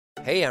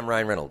Hey, I'm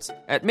Ryan Reynolds.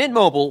 At Mint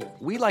Mobile,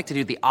 we like to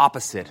do the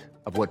opposite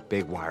of what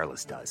Big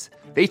Wireless does.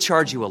 They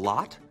charge you a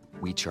lot,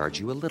 we charge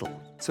you a little.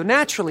 So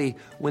naturally,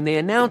 when they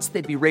announced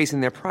they'd be raising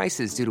their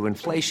prices due to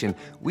inflation,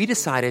 we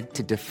decided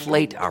to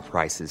deflate our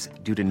prices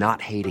due to not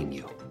hating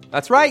you.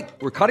 That's right.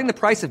 We're cutting the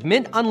price of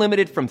Mint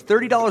Unlimited from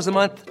 $30 a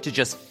month to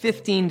just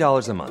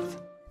 $15 a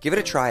month. Give it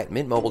a try at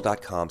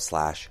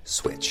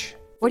mintmobile.com/switch.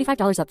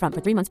 $45 up front for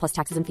 3 months plus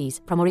taxes and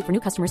fees. Promo rate for new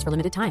customers for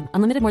limited time.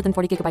 Unlimited more than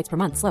 40 gigabytes per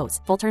month. Slows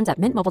full terms at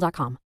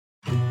mintmobile.com.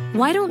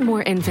 Why don't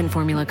more infant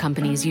formula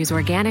companies use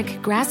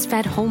organic,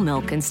 grass-fed whole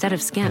milk instead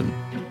of skim?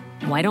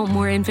 Why don't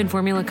more infant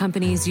formula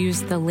companies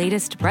use the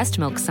latest breast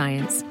milk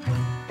science?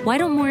 Why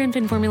don't more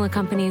infant formula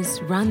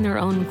companies run their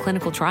own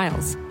clinical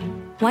trials?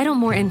 Why don't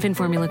more infant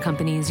formula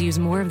companies use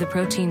more of the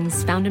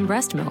proteins found in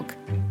breast milk?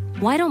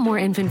 Why don't more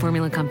infant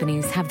formula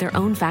companies have their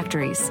own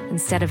factories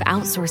instead of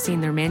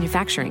outsourcing their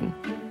manufacturing?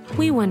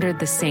 We wondered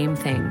the same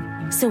thing.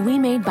 So we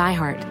made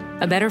ByHeart,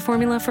 a better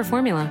formula for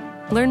formula.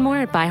 Learn more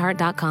at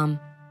byheart.com.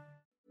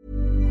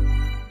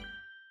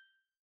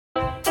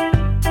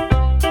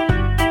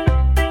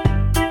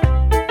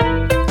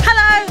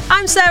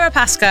 I'm Sarah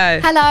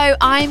Pascoe. Hello,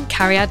 I'm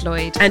Carrie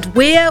Lloyd. And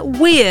we're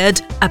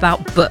weird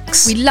about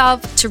books. We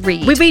love to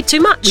read. We read too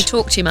much. We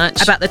talk too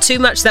much. About the too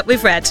much that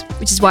we've read.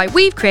 Which is why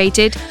we've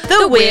created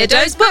The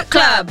Weirdos Book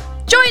Club.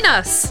 Join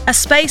us! A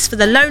space for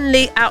the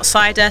lonely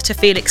outsider to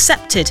feel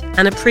accepted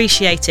and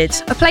appreciated.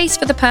 A place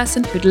for the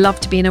person who'd love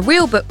to be in a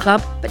real book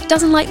club but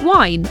doesn't like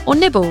wine or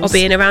nibbles. Or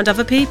being around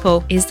other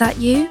people. Is that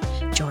you?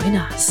 Join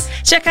us.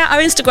 Check out our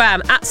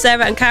Instagram at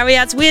Sarah and Carrie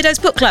Ad's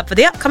Weirdos Book Club for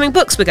the upcoming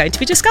books we're going to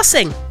be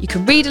discussing. You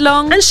can read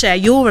along and share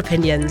your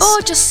opinions.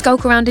 Or just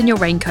skulk around in your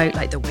raincoat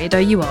like the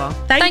weirdo you are.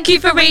 Thank you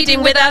for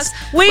reading with us.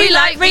 We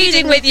like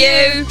reading with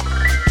you.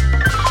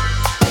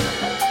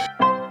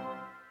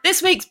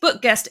 This week's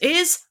book guest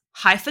is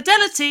High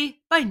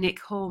Fidelity by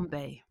Nick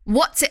Hornby.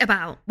 What's it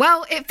about?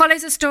 Well, it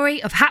follows a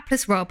story of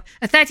hapless Rob,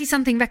 a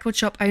 30-something record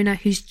shop owner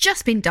who's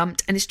just been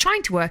dumped and is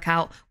trying to work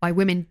out why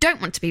women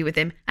don't want to be with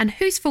him and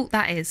whose fault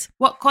that is.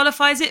 What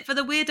qualifies it for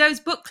the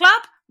Weirdos Book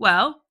Club?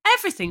 Well,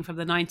 everything from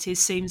the 90s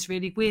seems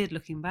really weird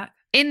looking back.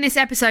 In this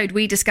episode,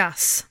 we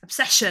discuss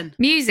obsession,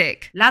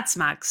 music, lads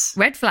mags,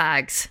 red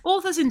flags,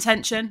 author's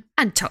intention,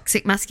 and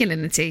toxic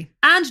masculinity.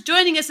 And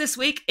joining us this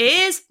week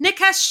is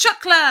Nikesh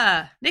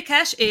Shukla.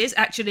 Nikesh is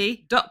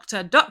actually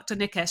Dr.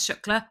 Nikesh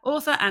Shukla,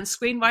 author and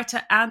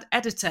screenwriter and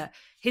editor.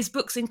 His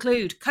books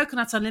include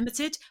Coconut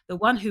Unlimited, The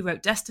One Who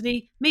Wrote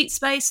Destiny, Meat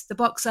Space, The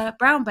Boxer,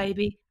 Brown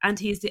Baby, and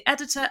he is the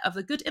editor of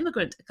The Good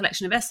Immigrant, a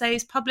collection of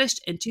essays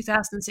published in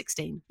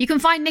 2016. You can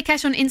find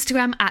Nikesh on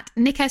Instagram at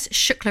Nikesh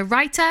Shukla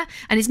Writer,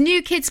 and his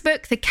new kids'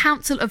 book, The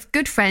Council of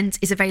Good Friends,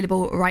 is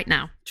available right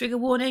now. Trigger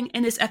warning,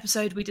 in this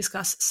episode we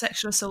discuss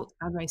sexual assault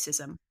and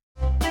racism.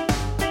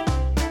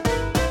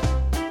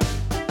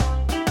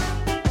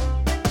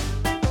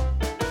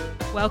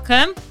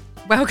 Welcome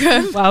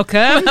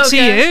to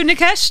you,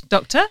 Nikesh,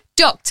 Dr.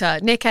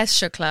 Nikesh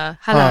Shukla.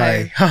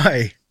 Hello.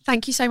 Hi.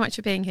 Thank you so much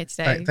for being here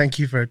today. Thank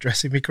you for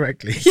addressing me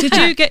correctly. Did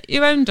you get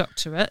your own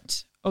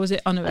doctorate, or was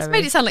it honorary? That's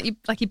made it sound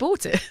like you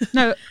bought it.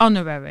 No,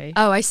 honorary.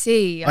 Oh, I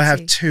see. I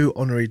have 2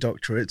 honorary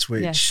doctorates,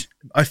 which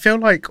I feel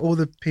like all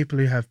the people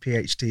who have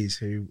PhDs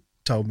who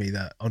told me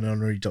that an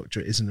honorary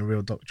doctorate isn't a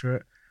real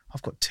doctorate.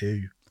 I've got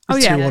 2.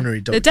 There's 2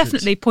 honorary doctorates. They're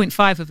definitely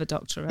 0.5 of a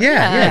doctorate.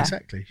 Yeah,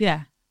 exactly.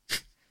 Yeah.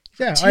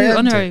 Yeah, 2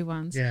 honorary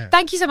ones. Yeah.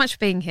 Thank you so much for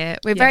being here.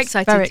 We're very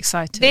excited. Very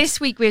excited. This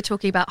week we're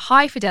talking about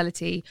High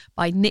Fidelity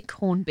by Nick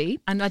Hornby.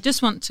 And I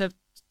just want to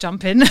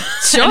jump in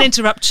and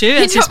interrupt you.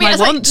 As is my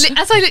want.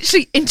 As I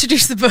literally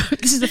introduce the book.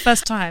 This is the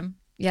first time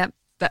that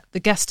the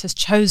guest has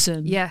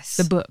chosen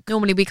the book.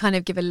 Normally we kind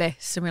of give a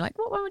list and we're like,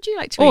 what one would you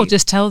like to read? Or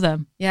just tell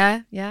them.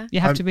 Yeah. You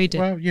have to read it.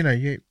 Well,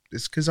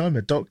 it's because I'm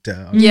a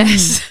doctor.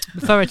 Yes.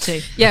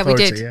 Authority. Yeah, we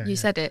did. Yeah, you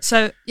said it.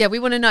 So we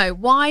want to know,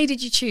 why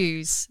did you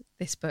choose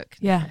this book?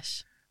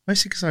 Yes.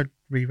 Mostly because I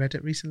reread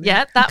it recently.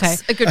 Yeah,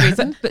 that's a good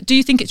reason. But do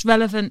you think it's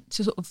relevant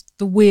to sort of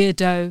the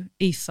weirdo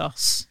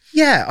ethos?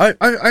 Yeah,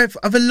 I've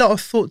a lot of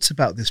thoughts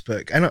about this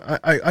book, and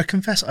I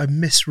confess I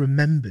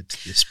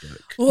misremembered this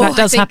book. That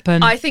does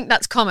happen. I think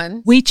that's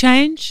common. We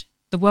change,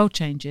 the world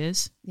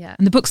changes,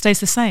 and the book stays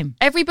the same.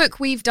 Every book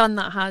we've done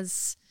that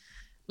has,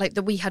 like,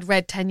 that we had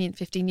read 10,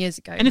 15 years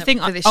ago. Anything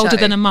older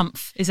than a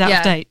month is out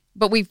of date.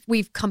 But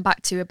we've come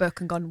back to a book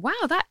and gone, wow,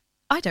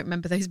 I don't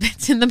remember those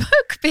bits in the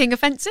book being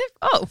offensive.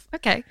 Oh,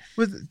 okay.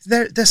 Well,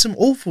 there's some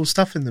awful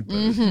stuff in the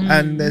book,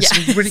 and there's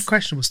some really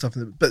questionable stuff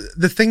in the book. But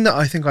the thing that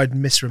I think I'd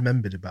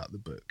misremembered about the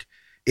book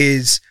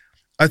is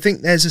I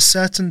think there's a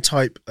certain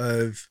type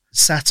of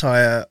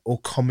satire or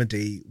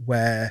comedy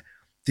where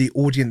the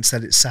audience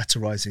that it's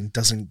satirizing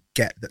doesn't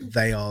get that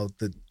they are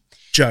the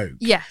joke.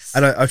 Yes.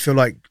 And I feel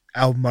like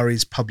Al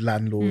Murray's Pub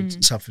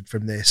Landlord suffered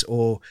from this,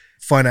 or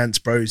finance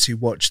bros who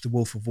watch The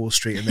Wolf of Wall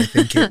Street and they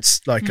think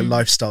it's like a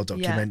lifestyle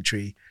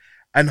documentary.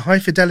 And High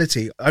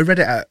Fidelity, I read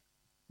it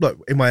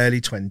in my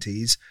early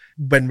 20s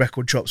when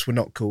record shops were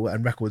not cool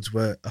and records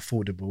were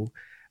affordable.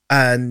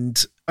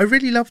 And I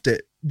really loved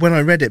it when I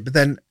read it. But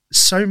then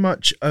so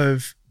much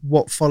of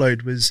what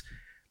followed was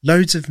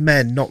loads of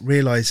men not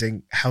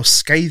realizing how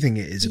scathing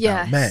it is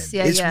about men.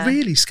 It's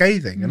really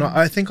scathing. And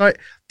I think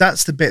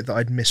that's the bit that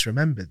I'd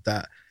misremembered,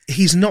 that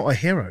he's not a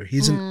hero.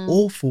 He's an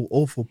awful,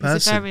 awful person.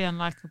 He's a very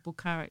unlikable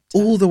character.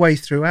 All the way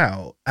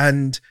throughout.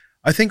 And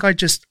I think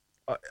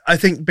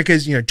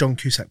because, John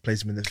Cusack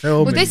plays him in the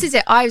film. Well, this is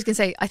it. I was going to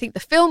say, I think the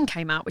film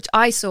came out, which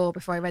I saw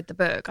before I read the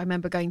book. I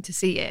remember going to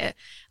see it,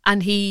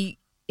 and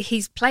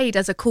he's played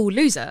as a cool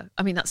loser.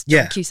 I mean, that's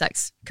John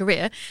Cusack's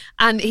career,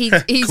 and he's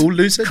cool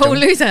loser,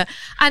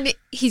 and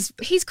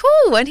he's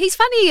cool, and he's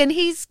funny, and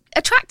he's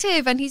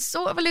attractive, and he's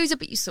sort of a loser,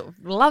 but you sort of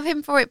love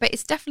him for it. But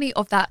it's definitely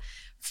of that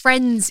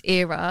Friends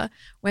era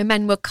where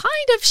men were kind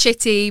of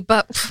shitty,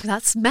 but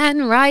that's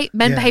men, right?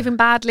 Men behaving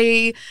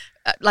badly,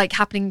 like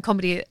happening in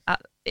comedy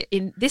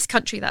in this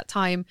country that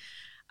time.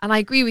 And I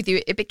agree with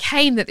you. It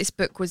became that this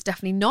book was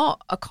definitely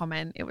not a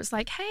comment. It was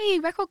like, hey,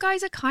 record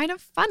guys are kind of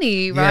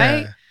funny,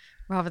 right?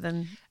 Rather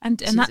than and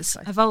that's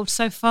evolved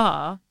so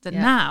far that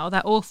now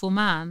that awful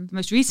man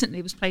most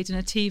recently was played in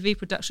a TV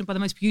production by the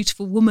most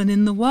beautiful woman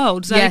in the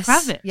world, Zoe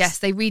Kravitz. Yes,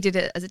 they redid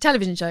it as a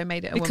television show and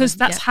made it because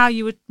that's how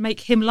you would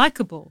make him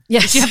likable.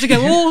 Yes, you have to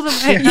go all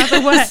the way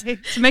another way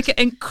to make it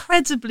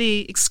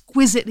incredibly,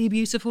 exquisitely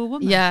beautiful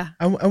woman. Yeah,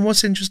 and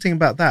what's interesting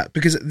about that,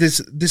 because this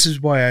is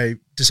why I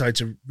decided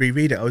to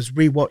reread it. I was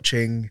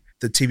rewatching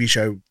the TV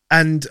show,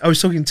 and I was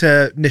talking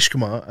to Nish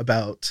Kumar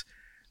about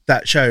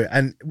that show,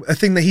 and a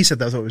thing that he said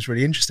that I thought was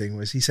really interesting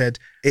was he said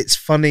it's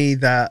funny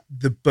that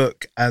in the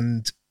book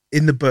and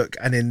in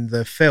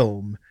the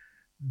film,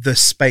 the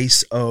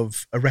space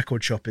of a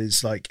record shop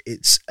is like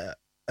it's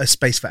a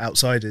space for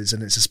outsiders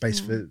and it's a space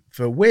for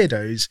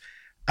weirdos,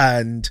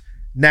 and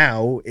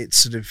now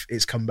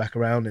it's come back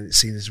around and it's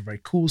seen as a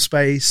very cool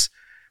space.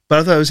 But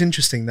I thought it was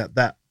interesting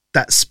that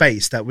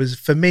space that was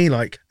for me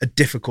like a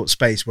difficult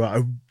space where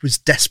I was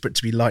desperate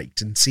to be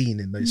liked and seen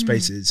in those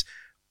spaces,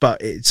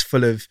 but it's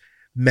full of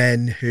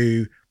men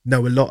who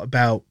know a lot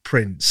about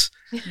Prince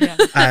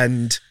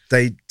and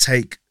they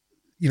take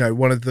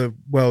one of the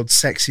world's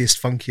sexiest,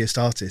 funkiest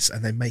artists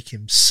and they make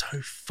him so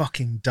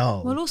fucking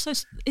dull. Well, also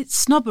it's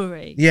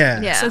snobbery.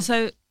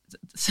 So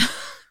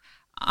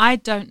I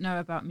don't know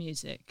about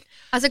music.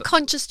 As a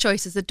conscious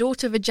choice, as the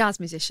daughter of a jazz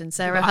musician,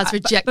 Sarah has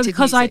rejected but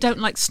because music. I don't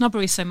like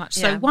snobbery so much.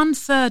 So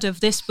 1/3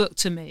 of this book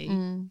to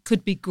me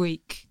could be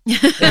Greek.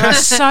 There are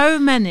so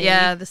many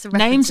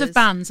names of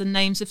bands and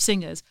names of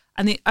singers.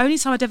 And the only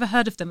time I'd ever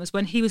heard of them was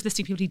when he was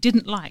listing people he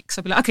didn't like.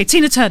 So I'd be like, okay,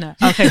 Tina Turner.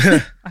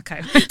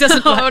 Okay. He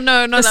doesn't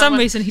for some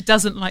reason, he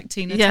doesn't like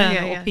Tina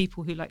Turner or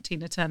people who like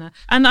Tina Turner.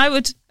 And I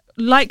would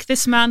like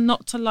this man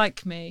not to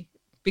like me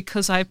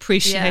because I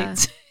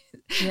appreciate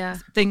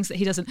things that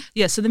he doesn't.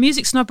 Yeah, so the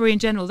music snobbery in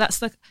general,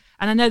 and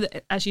I know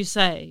that, as you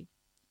say,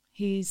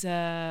 he's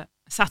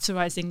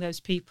satirising those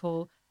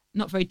people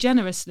not very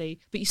generously,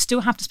 but you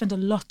still have to spend a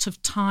lot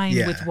of time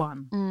with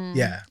one.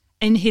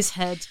 In his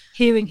head,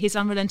 hearing his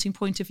unrelenting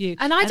point of view.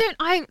 And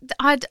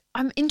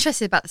I'm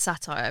interested about the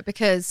satire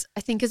because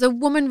I think as a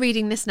woman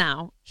reading this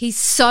now, he's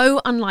so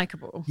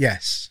unlikable.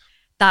 Yes.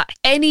 That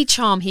any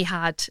charm he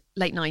had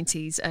late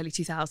 90s, early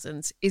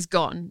 2000s is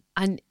gone.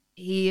 And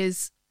he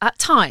is, at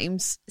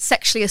times,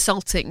 sexually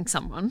assaulting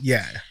someone.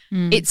 Yeah.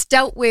 It's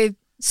dealt with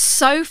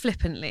so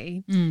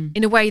flippantly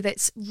in a way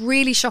that's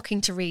really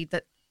shocking to read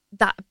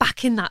that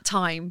back in that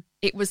time,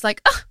 it was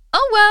like, oh,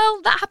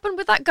 well, that happened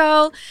with that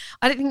girl.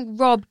 I don't think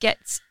Rob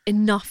gets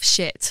enough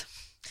shit.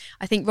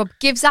 I think Rob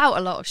gives out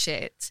a lot of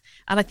shit.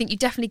 And I think you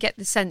definitely get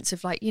the sense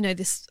of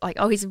this,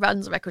 he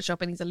runs a record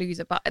shop and he's a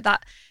loser. But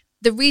that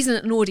the reason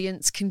an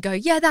audience can go,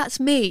 yeah, that's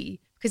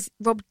me, because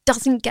Rob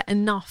doesn't get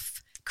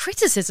enough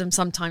criticism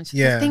sometimes for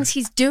the things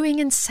he's doing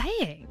and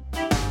saying.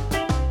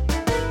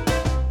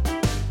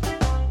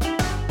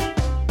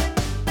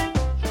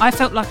 I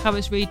felt like I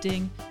was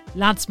reading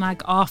Lads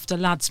Mag after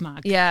Lads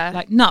Mag. Yeah.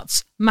 Like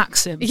Nuts,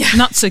 Maxim,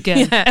 Nuts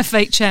Again,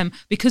 FHM,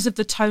 because of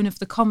the tone of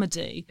the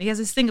comedy. He has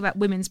this thing about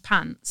women's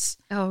pants.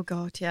 Oh,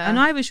 God, yeah. And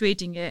I was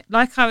reading it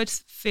like I would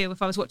feel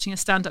if I was watching a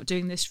stand-up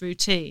doing this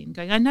routine,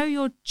 going, I know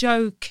you're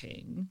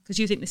joking because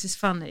you think this is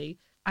funny.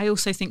 I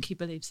also think he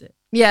believes it.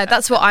 Yeah,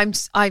 that's what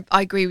I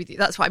agree with you.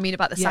 That's what I mean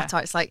about the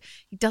satire. It's like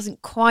he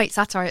doesn't quite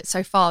satire it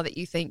so far that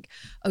you think,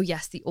 oh,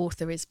 yes, the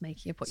author is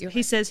making a point.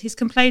 He says he's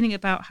complaining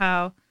about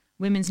how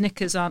women's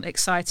knickers aren't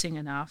exciting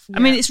enough. I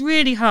mean, it's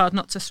really hard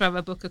not to throw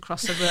a book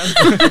across the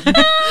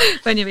room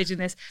when you're reading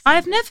this.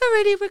 I've never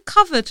really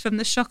recovered from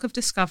the shock of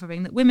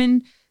discovering that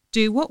women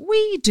do what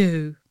we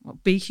do.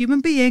 Be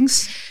human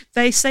beings.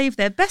 They save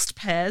their best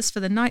pairs for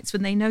the nights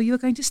when they know you are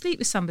going to sleep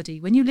with somebody.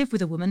 When you live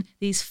with a woman,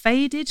 these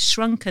faded,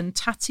 shrunken,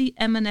 tatty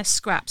M&S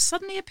scraps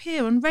suddenly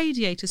appear on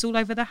radiators all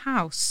over the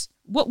house.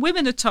 What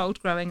women are told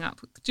growing up,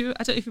 I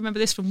don't know if you remember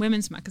this from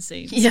women's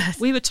magazines. Yes.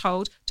 We were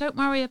told, don't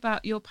worry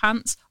about your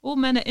pants. All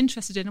men are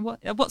interested in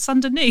what's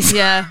underneath.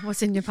 Yeah,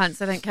 what's in your pants.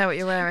 They don't care what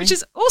you're wearing. Which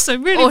is also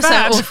really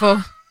bad.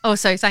 Awful.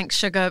 Also, thanks,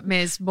 Sugar,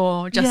 Ms.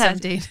 Moore, Just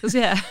Empty.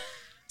 Yeah.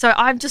 So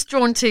I'm just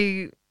drawn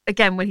to,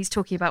 again, when he's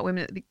talking about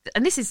women,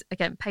 and this is,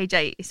 again, page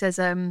 8, he says,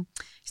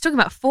 he's talking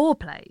about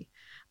foreplay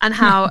and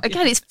how,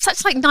 again, it's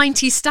such like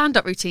 90s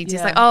stand-up routines.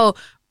 It's like,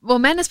 well,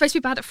 men are supposed to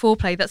be bad at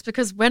foreplay. That's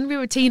because when we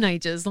were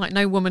teenagers, like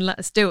no woman let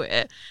us do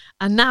it.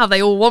 And now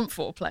they all want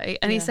foreplay.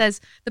 And he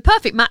says, the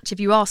perfect match, if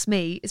you ask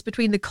me, is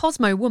between the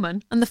Cosmo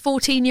woman and the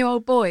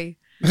 14-year-old boy.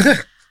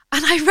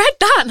 And I read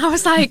that and I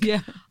was like,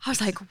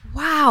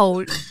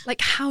 wow,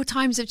 like how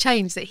times have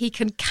changed that he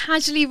can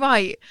casually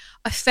write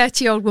a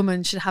 30-year-old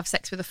woman should have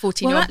sex with a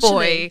 14-year-old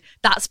boy.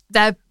 That's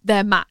they're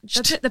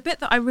matched. The bit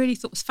that I really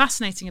thought was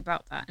fascinating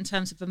about that in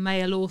terms of a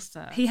male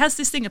author, he has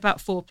this thing about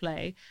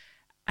foreplay,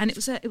 and it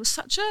was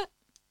such a,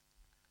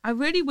 I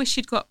really wish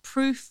he'd got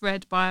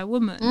proofread by a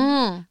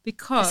woman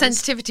because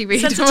sensitivity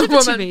read from a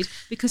woman.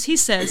 Because he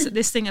says that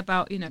this thing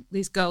about, you know,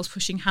 these girls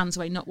pushing hands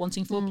away, not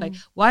wanting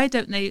foreplay. Why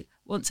don't they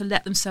want to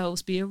let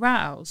themselves be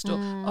aroused,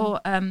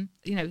 or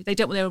you know, they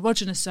don't want their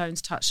erogenous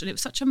zones touched? And it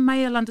was such a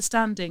male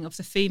understanding of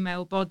the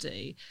female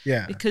body,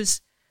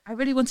 because I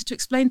really wanted to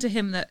explain to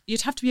him that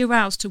you'd have to be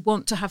aroused to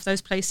want to have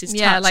those places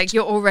touched. Yeah, like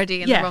you're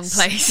already in the wrong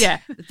place. Yeah,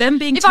 them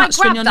being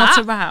touched when you're not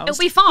aroused, it'll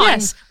be fine.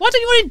 Yes. Why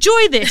don't you want to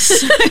enjoy this?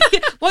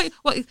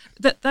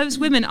 That those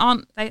women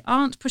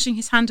aren't pushing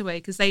his hand away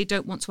because they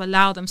don't want to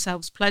allow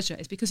themselves pleasure.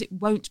 It's because it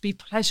won't be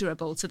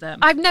pleasurable to them.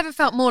 I've never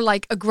felt more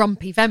like a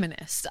grumpy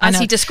feminist, as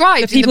he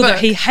described the people in the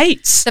book, that he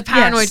hates, the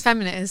paranoid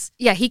feminist.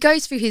 Yeah, he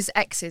goes through his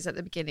exes at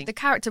the beginning. The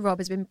character Rob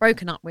has been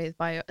broken up with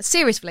by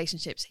serious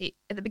relationships.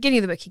 At the beginning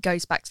of the book, he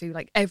goes back through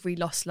like every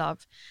lost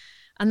love.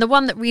 And the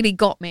one that really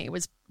got me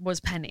was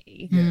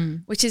Penny,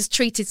 which is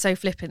treated so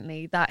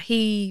flippantly that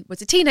he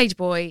was a teenage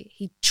boy.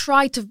 He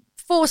tried to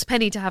force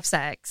Penny to have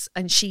sex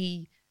and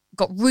she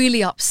got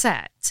really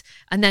upset.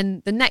 And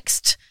then the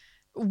next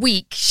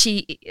week,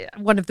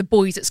 one of the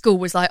boys at school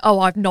was like, oh,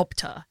 I've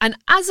knobbed her. And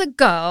as a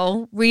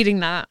girl reading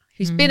that,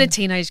 who's been a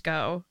teenage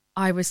girl,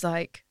 I was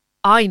like,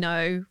 I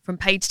know from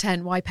page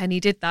 10 why Penny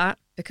did that,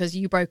 because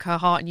you broke her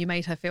heart and you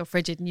made her feel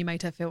frigid and you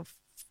made her feel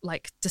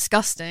like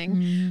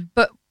disgusting.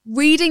 But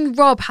reading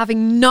Rob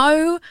having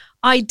no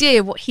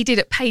idea what he did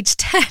at page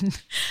 10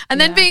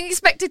 and then being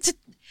expected to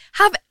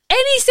have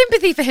any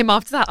sympathy for him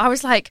after that, I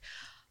was like,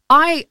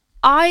 I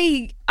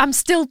am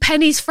still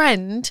Penny's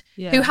friend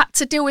who had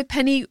to deal with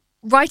Penny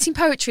writing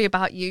poetry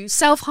about you,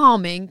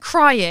 self-harming,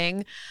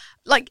 crying,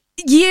 like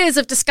years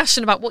of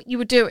discussion about what you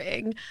were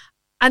doing,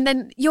 and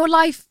then your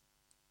life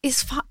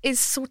is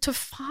sort of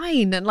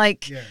fine. And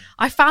like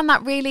I found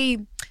that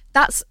really,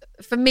 that's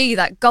for me,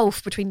 that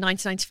gulf between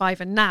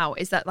 1995 and now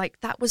is that like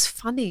that was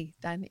funny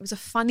then. It was a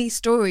funny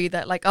story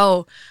that like,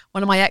 oh,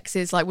 one of my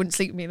exes like wouldn't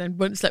sleep with me, then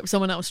wouldn't sleep with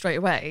someone else straight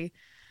away.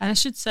 And I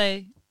should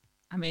say,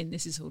 I mean,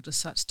 this is all just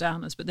such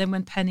downers, but then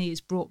when Penny is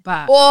brought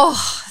back,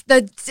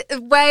 the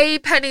way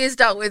Penny is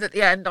dealt with at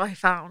the end, I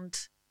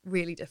found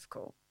really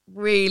difficult.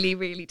 Really,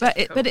 really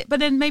difficult. But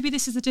then maybe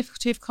this is the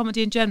difficulty of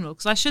comedy in general,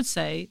 because I should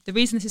say the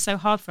reason this is so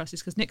hard for us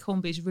is because Nick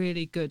Hornby is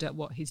really good at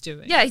what he's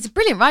doing. Yeah, he's a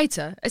brilliant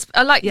writer.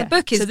 The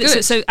book is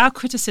good. So our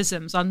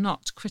criticisms are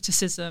not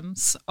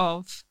criticisms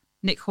of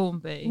Nick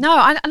Hornby. No,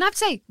 and I have to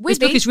say, this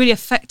book is really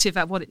effective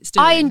at what it's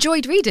doing. I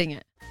enjoyed reading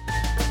it.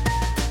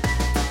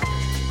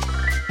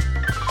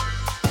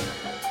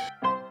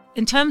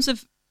 In terms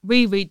of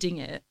rereading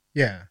it,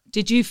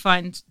 did you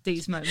find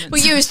these moments? Were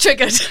you as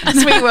triggered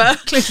as we were?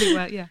 Clearly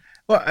were, yeah.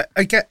 Well,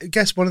 I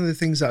guess one of the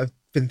things that I've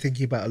been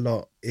thinking about a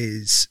lot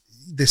is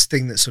this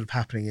thing that's sort of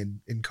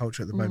happening in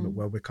culture at the moment,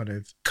 where we're kind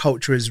of,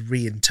 culture is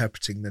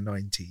reinterpreting the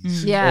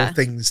 90s. Or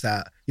things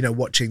that, you know,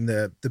 watching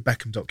the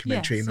Beckham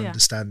documentary and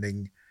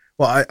understanding.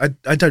 Well,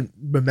 I don't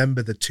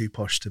remember the Too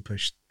Posh to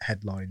Push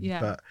headline,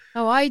 but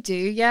I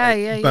do,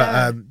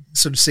 But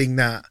sort of seeing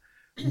that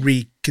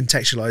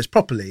recontextualized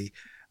properly,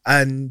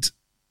 and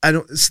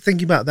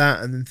thinking about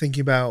that, and then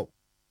thinking about,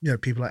 you know,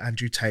 people like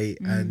Andrew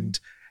Tate and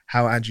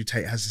how Andrew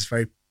Tate has this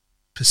very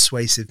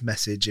persuasive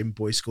message in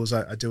boys' schools.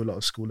 I do a lot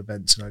of school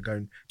events and I go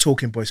and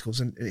talk in boys' schools,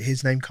 and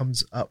his name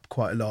comes up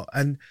quite a lot.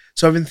 And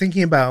so I've been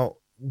thinking about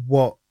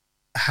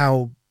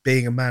how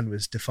being a man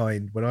was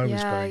defined when I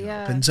was growing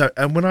up.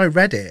 And when I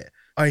read it,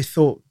 I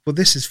thought, well,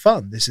 this is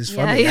fun. This is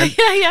funny.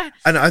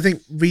 And I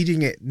think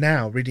reading it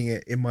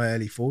in my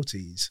early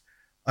 40s,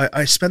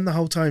 I spend the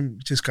whole time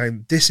just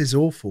going, this is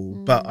awful,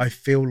 but I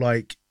feel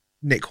like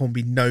Nick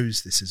Hornby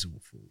knows this is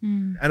awful.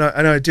 And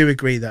I do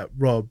agree that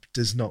Rob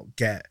does not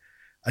get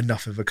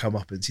enough of a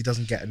comeuppance. He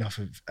doesn't get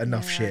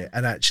enough shit.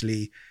 And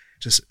actually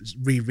just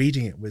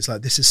rereading it was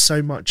like, this is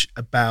so much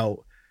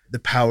about the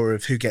power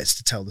of who gets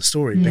to tell the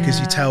story, because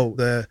you tell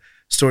the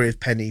story of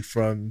Penny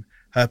from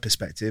her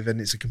perspective and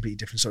it's a completely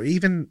different story.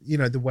 Even, you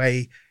know, the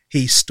way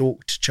he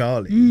stalked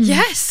Charlie.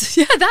 Yes.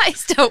 Yeah, that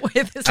is dealt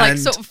with. It's like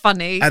sort of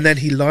funny. And then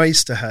he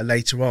lies to her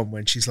later on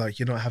when she's like,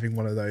 you're not having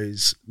one of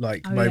those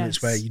like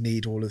moments where you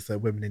need all of the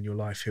women in your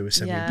life who are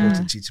so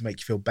important to you to make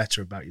you feel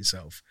better about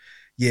yourself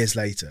years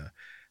later.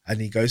 And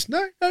he goes,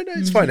 no,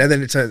 it's fine. And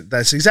then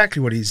that's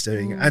exactly what he's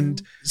doing.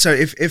 And so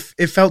if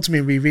it felt to me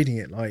rereading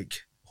it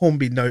like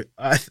Hornby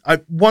I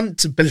want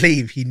to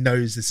believe he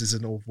knows this is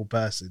an awful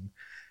person.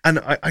 And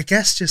I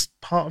guess just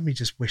part of me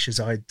just wishes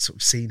I'd sort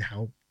of seen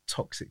how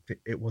toxic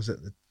it was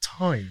at the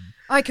time.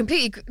 I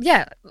completely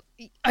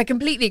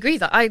agree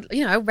that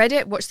I read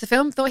it, watched the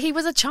film, thought he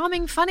was a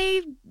charming,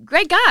 funny,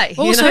 great guy.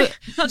 Also,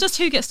 not just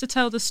who gets to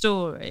tell the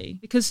story,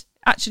 because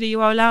actually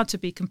you are allowed to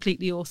be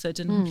completely authored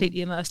and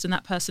completely immersed, and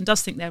that person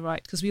does think they're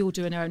right, because we all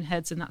do in our own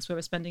heads, and that's where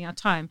we're spending our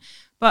time.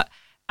 But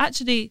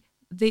actually,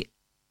 the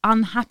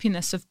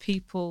unhappiness of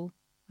people,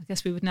 I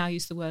guess we would now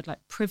use the word like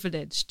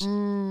privileged.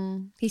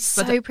 He's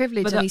so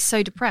privileged and he's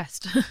so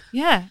depressed.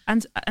 Yeah,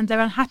 and their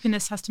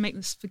unhappiness has to make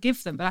us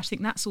forgive them. But I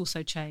think that's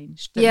also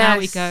changed. That now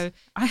we go,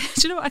 do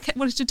you know what I kept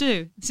wanting to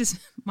do? This is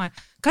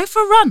go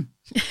for a run.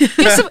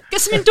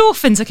 Get some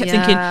endorphins. I kept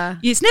thinking,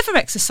 he's never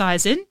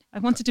exercising. I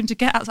wanted him to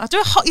get outside.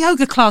 Do a hot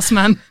yoga class,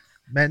 man.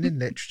 Men in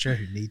literature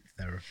who need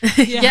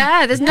therapy.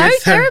 Yeah, there's no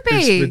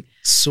therapy. Would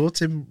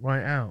sort him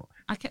right out.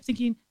 I kept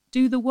thinking,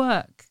 do the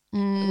work.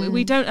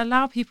 We don't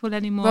allow people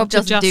anymore Rob to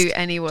doesn't do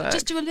any work.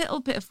 Just do a little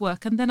bit of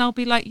work, and then I'll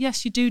be like,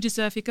 yes, you do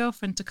deserve your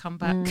girlfriend to come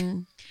back.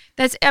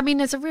 There's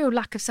a real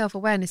lack of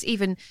self-awareness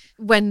even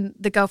when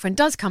the girlfriend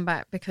does come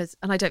back, because,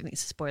 and I don't think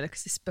it's a spoiler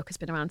because this book has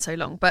been around so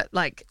long, but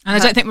like, and I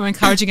don't think we're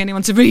encouraging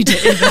anyone to read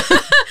it either.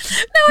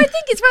 No, I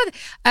think it's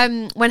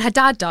rather when her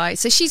dad dies,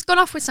 so she's gone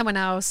off with someone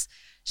else.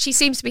 She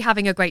seems to be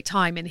having a great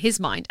time in his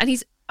mind, and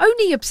he's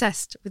only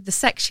obsessed with the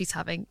sex she's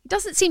having. He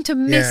doesn't seem to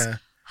miss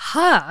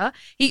her.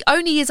 He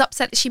only is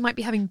upset that she might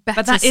be having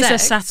better sex. But that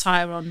is a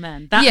satire on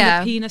men. That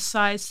and the penis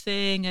size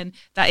thing, and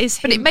that is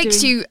him. But it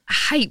makes you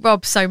hate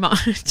Rob so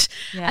much.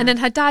 Yeah. And then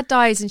her dad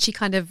dies, and she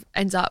kind of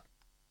ends up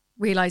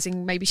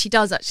realising maybe she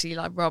does actually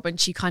like Rob, and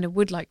she kind of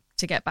would like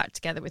to get back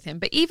together with him.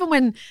 But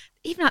even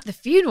at the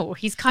funeral,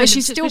 he's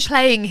still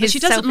playing his. She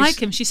doesn't like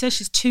him. She says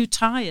she's too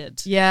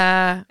tired.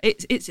 Yeah,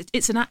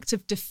 it's an act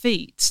of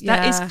defeat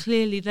that is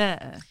clearly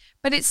there.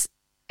 But it's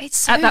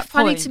so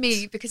funny to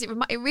me because it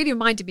really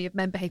reminded me of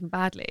Men Behaving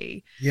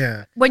Badly.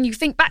 Yeah. When you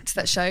think back to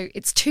that show,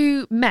 it's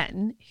two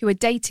men who are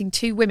dating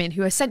two women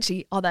who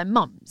essentially are their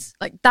mums.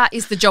 Like, that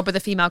is the job of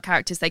the female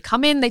characters. They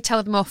come in, they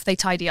tell them off, they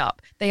tidy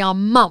up. They are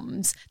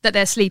mums that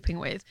they're sleeping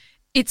with.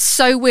 It's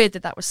so weird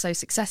that was so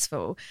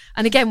successful.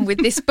 And again, with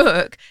this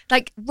book,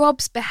 like,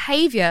 Rob's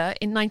behaviour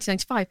in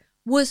 1995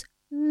 was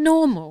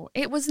normal.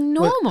 It was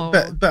normal.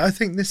 Well, but I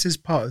think this is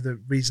part of the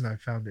reason I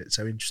found it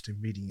so interesting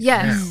reading it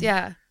now.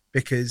 Yeah.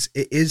 Because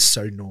it is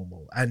so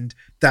normal, and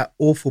that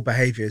awful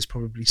behaviour is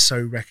probably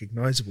so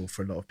recognisable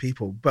for a lot of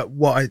people. But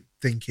what I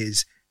think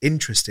is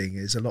interesting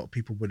is a lot of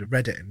people would have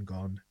read it and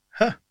gone,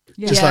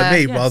 just like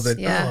me, rather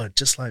than,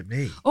 just like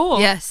me.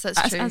 Or, yes,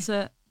 that's true. As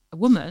a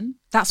woman,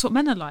 that's what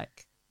men are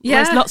like.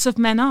 Whereas lots of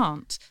men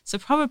aren't. So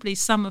probably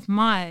some of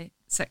my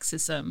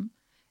sexism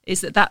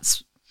is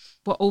that's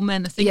what all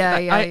men are thinking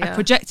about. I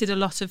projected a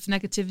lot of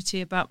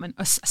negativity about men,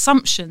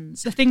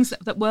 assumptions. The things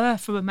that were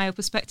from a male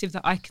perspective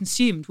that I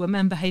consumed were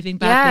men behaving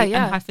badly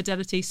and high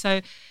fidelity.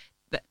 So,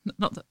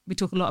 not that we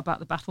talk a lot about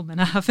the battle men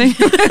are having,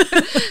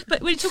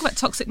 but when you talk about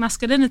toxic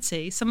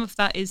masculinity, some of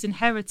that is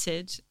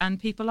inherited, and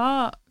people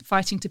are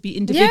fighting to be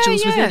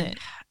individuals within it.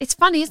 It's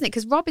funny, isn't it?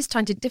 Because Rob is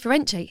trying to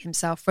differentiate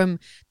himself from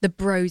the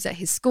bros at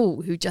his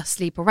school who just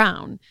sleep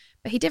around.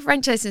 But he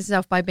differentiates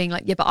himself by being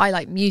like, but I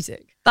like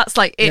music. That's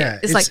like it. Yeah,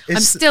 it's like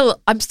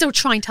I'm still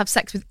trying to have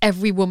sex with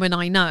every woman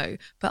I know,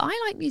 but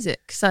I like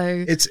music.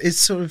 So it's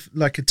sort of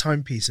like a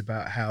timepiece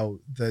about how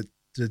the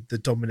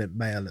dominant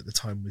male at the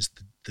time was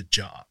the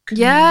jock.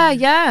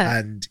 Yeah.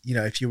 And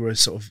if you were a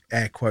sort of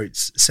air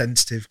quotes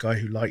sensitive guy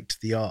who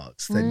liked the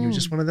arts, then you were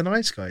just one of the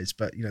nice guys.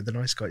 But the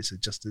nice guys are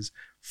just as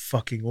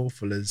fucking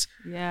awful as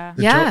the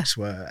jocks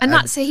were. And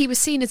that's he was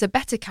seen as a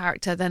better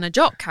character than a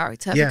jock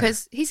character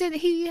because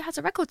he has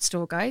a record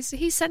store, guys. So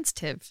he's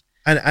sensitive.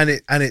 And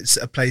it's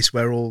a place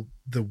where all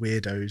the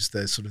weirdos,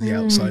 the sort of the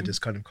outsiders,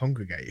 kind of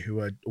congregate, who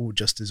are all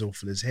just as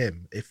awful as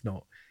him, if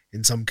not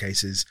in some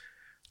cases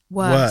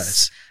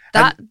worse.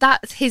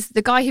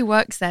 The guy who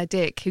works there,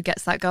 Dick, who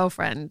gets that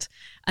girlfriend,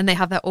 and they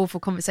have that awful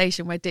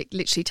conversation where Dick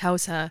literally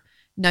tells her,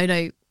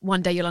 no,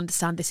 one day you'll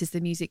understand this is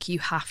the music you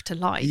have to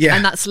like. Yeah.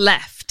 And that's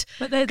left.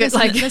 But there's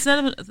an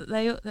element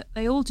that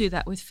they all do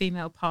that with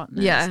female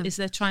partners. Yeah. Is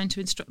they're trying to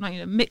instruct,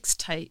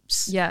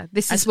 mixtapes. Yeah,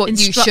 this is what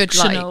you should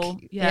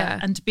like. Yeah.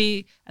 And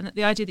the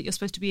idea that you're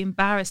supposed to be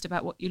embarrassed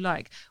about what you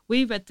like.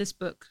 We read this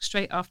book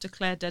straight after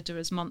Claire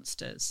Dederer's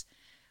Monsters,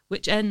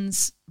 which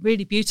ends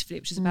really beautifully,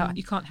 which is about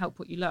you can't help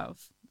what you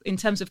love. In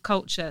terms of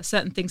culture,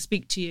 certain things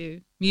speak to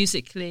you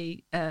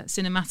musically,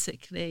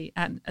 cinematically,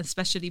 and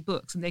especially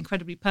books, and they're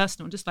incredibly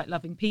personal, just like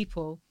loving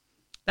people.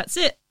 That's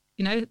it.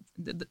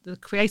 The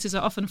creators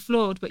are often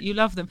flawed, but you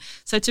love them.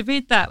 So to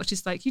read that, which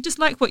is like, you just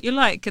like what you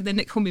like, and then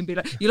Nick Hornby be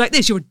like, you like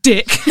this, you're a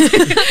dick.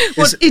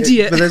 What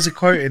idiot. But there's a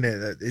quote in it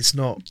that it's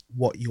not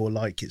what you're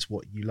like, it's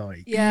what you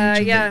like.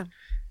 Yeah.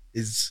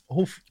 Is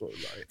awful.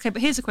 Okay,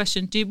 but here's a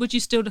question: would you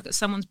still look at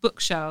someone's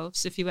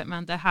bookshelves if you went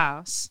round their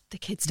house? The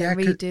kids don't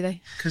read, do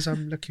they? Because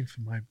I'm looking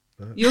for my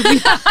book. Obviously,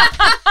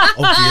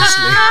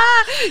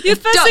 your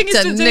first thing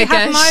is to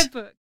have my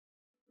book.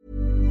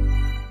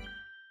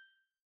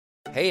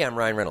 Hey, I'm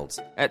Ryan Reynolds.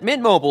 At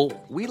Mint Mobile,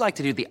 we like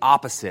to do the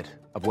opposite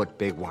of what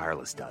Big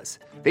Wireless does.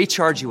 They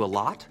charge you a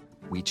lot.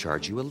 we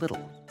charge you a little.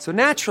 So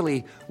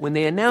naturally, when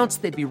they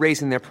announced they'd be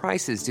raising their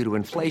prices due to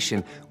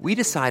inflation, we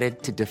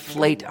decided to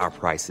deflate our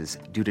prices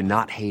due to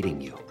not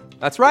hating you.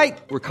 That's right.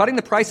 We're cutting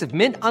the price of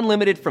Mint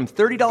Unlimited from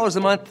 $30 a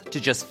month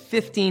to just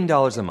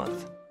 $15 a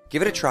month.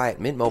 Give it a try at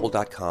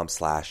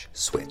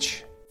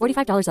mintmobile.com/switch.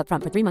 $45 up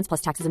front for 3 months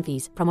plus taxes and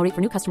fees. Promo rate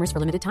for new customers for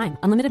limited time.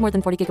 Unlimited more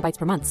than 40 gigabytes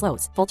per month.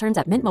 Slows full terms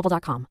at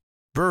mintmobile.com.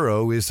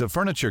 Burrow is a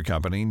furniture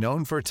company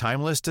known for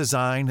timeless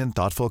design and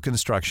thoughtful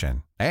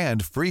construction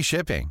and free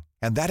shipping,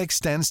 and that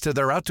extends to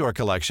their outdoor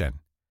collection.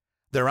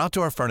 Their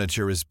outdoor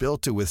furniture is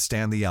built to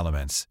withstand the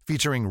elements,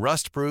 featuring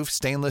rust-proof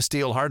stainless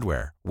steel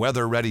hardware,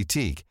 weather-ready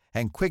teak,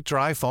 and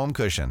quick-dry foam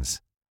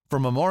cushions. For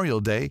Memorial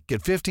Day,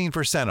 get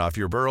 15% off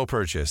your Burrow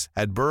purchase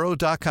at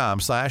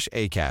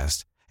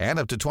burrow.com/ACAST and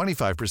up to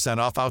 25%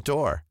 off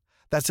outdoor.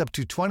 That's up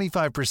to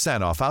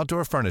 25% off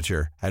outdoor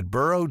furniture at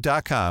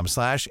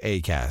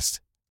burrow.com/ACAST.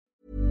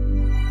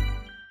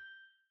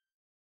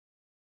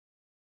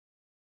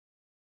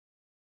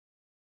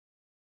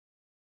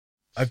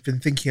 I've been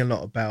thinking a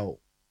lot about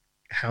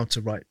how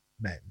to write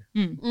men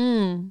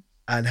and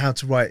how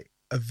to write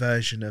a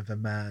version of a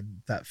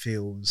man that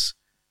feels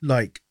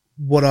like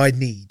what I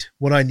need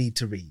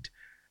to read,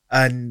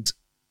 and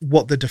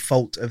what the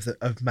default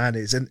of man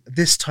is. And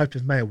this type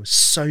of male was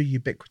so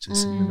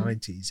ubiquitous in the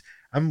 90s.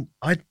 And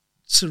I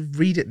sort of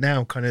read it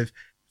now kind of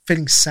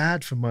feeling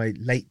sad for my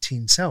late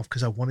teen self,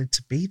 because I wanted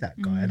to be that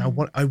guy. And I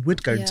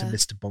would go to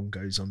Mr.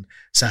 Bongo's on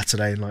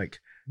Saturday and like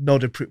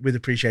nod with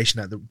appreciation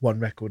at the one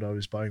record I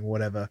was buying or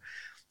whatever.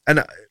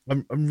 And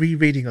I'm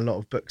rereading a lot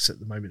of books at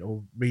the moment,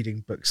 or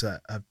reading books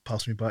that have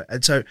passed me by.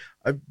 And so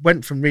I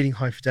went from reading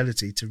High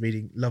Fidelity to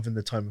reading Love in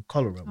the Time of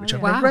Cholera, which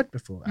I've never read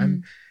before.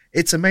 And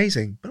it's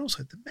amazing, but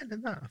also the men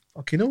in that are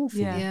fucking awful.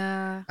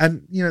 Yeah.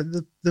 And, you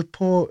know, the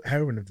poor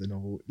heroine of the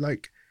novel,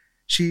 like,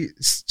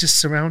 she's just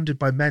surrounded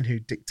by men who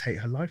dictate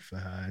her life for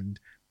her and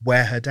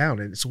wear her down.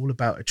 And it's all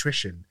about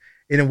attrition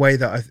in a way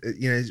that,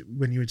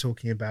 when you were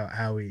talking about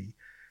how he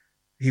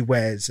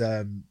wears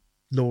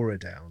Laura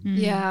down.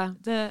 Yeah.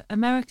 The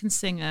American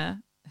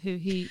singer who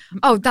he...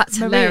 Oh, that's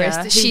Maria, hilarious.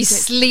 That she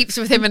sleeps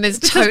with him and is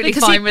totally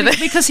fine with it.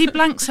 Because he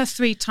blanks her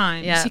 3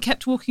 times. Yeah. He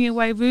kept walking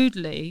away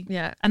rudely.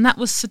 Yeah. And that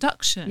was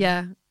seduction.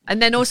 Yeah.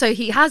 And then also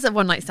he has a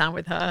one night stand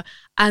with her,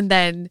 and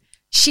then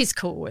she's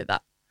cool with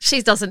that.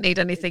 She doesn't need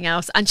anything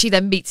else. And she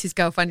then meets his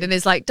girlfriend and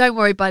is like, don't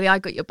worry, buddy, I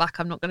got your back.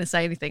 I'm not going to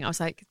say anything. I was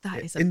like,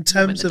 that is a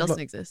woman that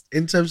doesn't exist.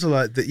 In terms of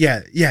like,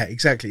 yeah,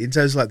 exactly. In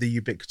terms of like the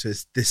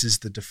ubiquitous, this is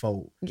the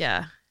default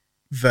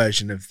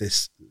version of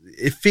this.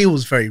 It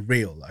feels very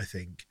real, I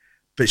think.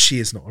 But she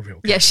is not a real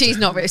character. Yeah, she's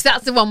not real. So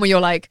that's the one where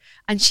you're like,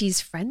 and she's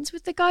friends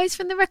with the guys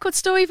from the record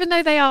store, even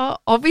though they are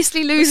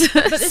obviously losers.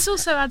 But this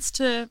also adds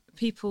to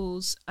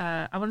people's,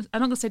 I'm not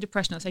going to say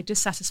depression, I'll say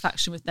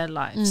dissatisfaction with their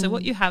lives. So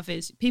what you have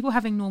is people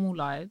having normal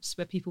lives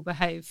where people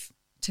behave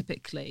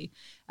typically,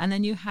 and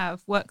then you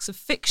have works of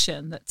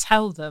fiction that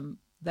tell them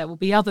there will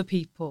be other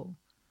people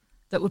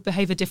that would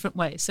behave a different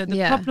way. So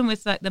the problem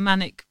with like the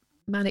manic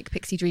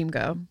pixie dream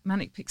girl,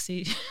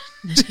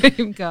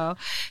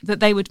 that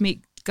they would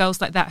meet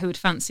girls like that who would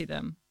fancy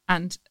them,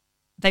 and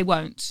they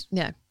won't.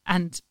 Yeah.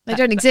 And they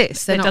don't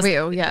exist. They're not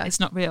real. Yeah. It's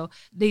not real.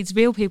 Leads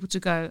real people to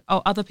go,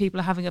 oh, other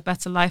people are having a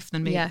better life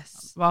than me.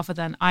 Yes. Rather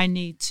than I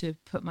need to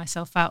put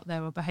myself out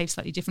there or behave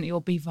slightly differently or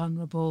be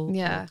vulnerable.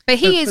 Yeah. But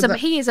he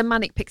is a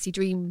manic pixie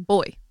dream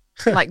boy.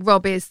 Like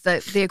Rob is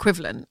the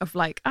equivalent of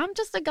like, I'm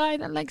just a guy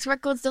that likes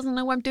records, doesn't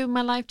know what I'm doing in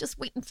my life, just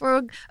waiting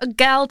for a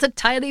gal to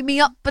tidy me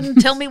up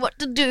and tell me what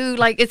to do.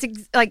 Like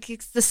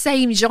it's the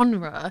same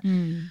genre,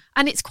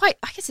 and it's quite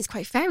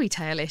fairy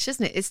tale-ish,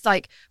 isn't it? It's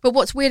like, but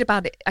what's weird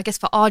about it, I guess,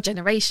 for our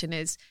generation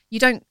is you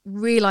don't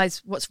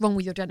realize what's wrong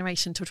with your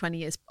generation till 20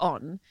 years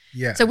on.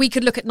 Yeah. So we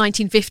could look at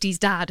 1950s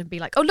dad and be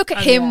like, oh, look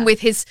at him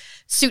with his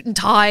suit and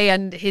tie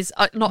and his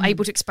not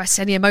able to express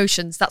any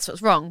emotions. That's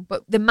what's wrong.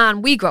 But the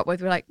man we grew up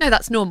with, we're like, no,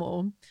 that's normal.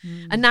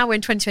 And now we're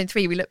in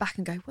 2023, we look back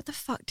and go, what the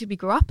fuck did we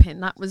grow up in?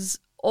 That was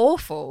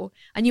awful.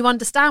 And you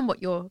understand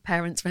what your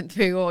parents went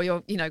through or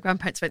your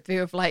grandparents went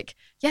through of like,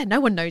 yeah, no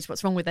one knows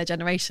what's wrong with their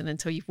generation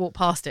until you've walked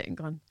past it and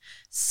gone,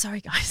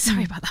 sorry guys,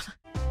 sorry about that.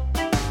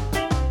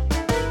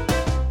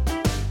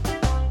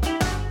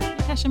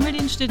 Nikesh, I'm really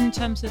interested in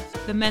terms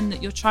of the men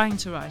that you're trying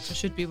to write or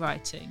should be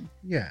writing.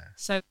 Yeah.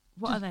 So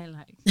what are they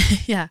like?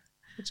 Yeah.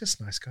 They're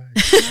just nice guys.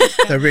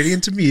 They're really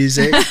into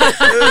music.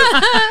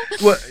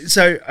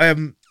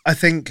 I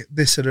think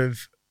this sort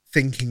of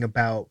thinking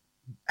about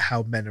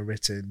how men are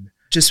written,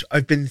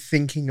 I've been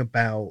thinking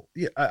about,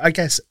 I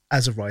guess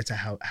as a writer,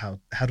 how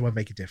do I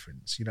make a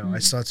difference? I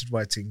started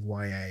writing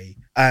YA,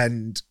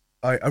 and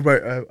I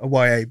wrote a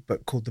YA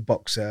book called The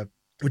Boxer,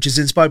 which is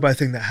inspired by a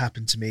thing that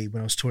happened to me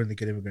when I was touring The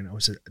Good Immigrant. I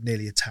was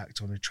nearly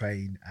attacked on a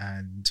train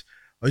and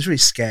I was really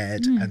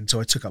scared. And so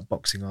I took up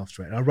boxing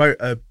after it. And I wrote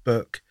a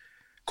book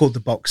called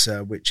The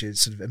Boxer, which is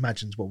sort of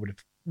imagines what would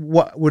have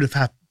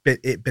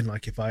been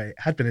like if I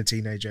had been a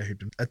teenager who'd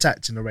been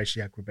attacked in a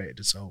racially aggravated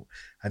assault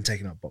and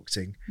taken up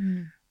boxing.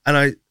 And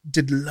I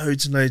did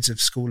loads and loads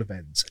of school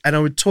events, and I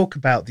would talk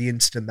about the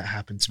incident that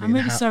happened to me. I'm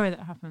really sorry that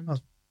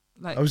happened.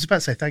 Like, I was about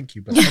to say thank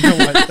you, but I don't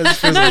like, that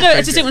feels no, like I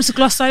just didn't want to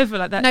gloss over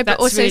like that. No, but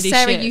that's also, really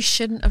Sarah, shit. you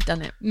shouldn't have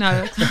done it.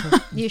 No,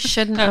 You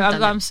shouldn't have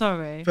done I'm it.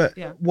 sorry. But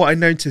yeah. what I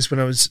noticed when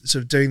I was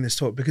sort of doing this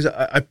talk, because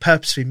I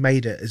purposely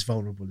made it as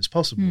vulnerable as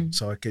possible,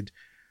 so I could,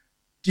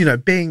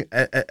 being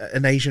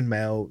an Asian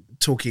male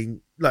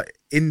talking like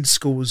in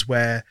schools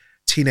where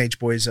teenage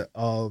boys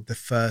are the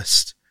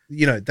first,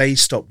 they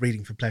stop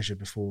reading for pleasure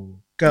before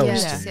girls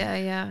Yes, do.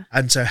 yeah.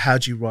 And so how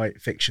do you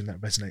write fiction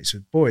that resonates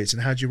with boys?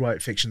 And how do you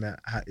write fiction that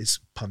is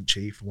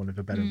punchy, for want of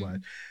a better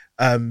word,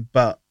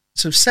 but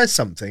sort of says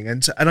something?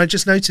 And I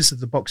just noticed that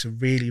the Boxer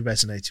really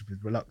resonated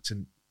with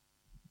reluctant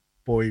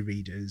boy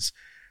readers.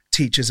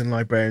 Teachers and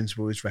librarians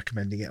were always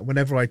recommending it. And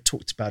whenever I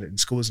talked about it in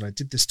schools, and I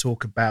did this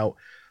talk about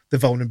the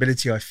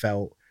vulnerability I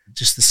felt,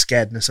 just the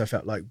scaredness I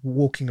felt, like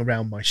walking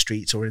around my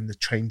streets or in the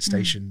train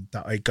station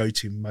that I go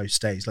to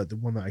most days, like the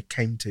one that I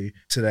came to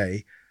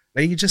today,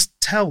 and you just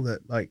tell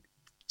that like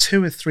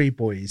 2 or 3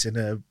 boys in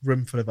a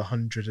room full of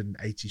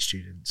 180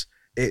 students,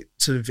 it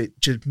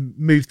just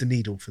moved the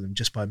needle for them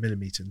just by a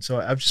millimetre. And so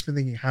I've just been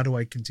thinking, how do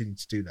I continue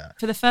to do that?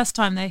 For the first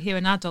time, they hear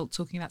an adult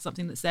talking about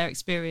something that's their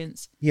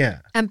experience. Yeah.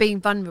 And being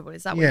vulnerable,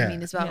 is that what Yeah. you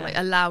mean as well? Yeah. Like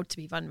allowed to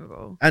be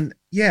vulnerable. And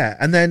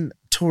then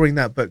touring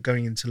that book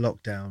going into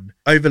lockdown.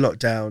 Over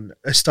lockdown,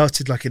 I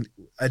started like an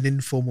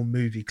informal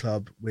movie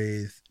club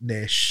with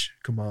Nish,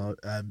 Kumar,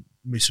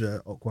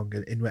 Musa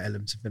Okwanga, Inwa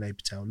Elams and Vinay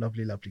Patel.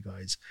 Lovely, lovely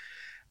guys.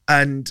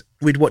 And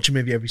we'd watch a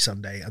movie every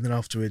Sunday, and then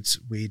afterwards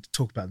we'd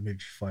talk about the movie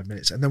for 5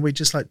 minutes, and then we'd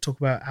just like talk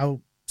about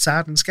how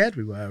sad and scared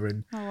we were.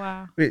 And Oh,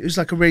 wow. it was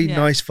like a really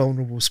nice,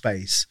 vulnerable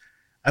space.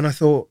 And I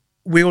thought,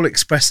 we all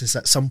express this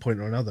at some point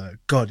or another.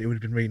 God, it would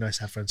have been really nice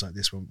to have friends like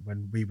this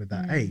when we were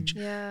that age.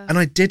 Yeah. And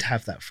I did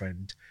have that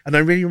friend. And I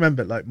really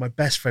remember like my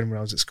best friend when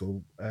I was at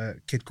school, a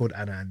kid called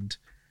Anand.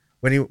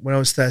 When I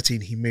was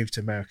 13, he moved to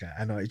America,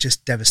 and it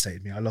just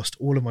devastated me. I lost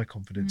all of my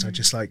confidence. I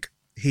just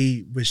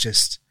he was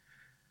just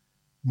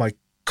my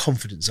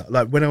confidence.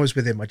 Like when I was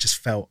with him, I just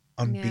felt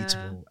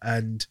unbeatable.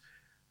 And,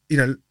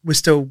 we're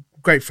still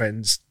great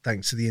friends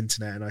thanks to the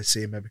internet, and I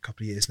see him every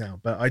couple of years now.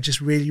 But I just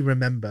really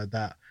remember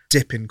that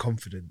dip in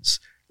confidence.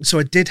 So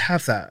I did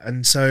have that.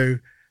 And so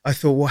I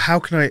thought, well, how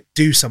can I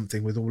do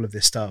something with all of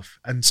this stuff?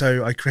 And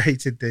so I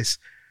created this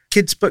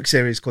kids book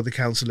series called The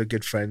Council of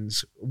Good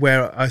Friends,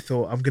 where I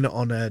thought I'm going to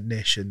honour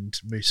Nish and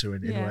Musa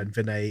and Inwa and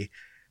Vinay,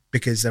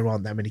 because there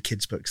aren't that many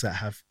kids books that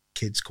have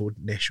kids called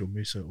Nish or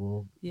Musa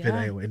or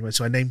Vinay or Inwa.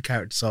 So I named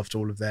characters after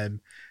all of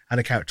them and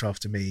a character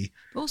after me.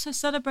 But also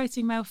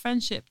celebrating male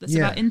friendship that's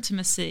about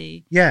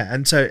intimacy. Yeah,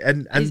 and so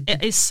and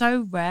it is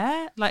so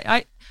rare.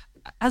 Like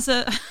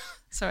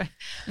sorry,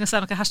 I'm gonna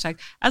sound like a hashtag.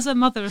 As a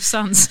mother of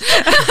sons,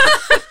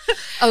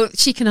 Oh,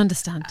 she can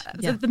understand.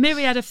 the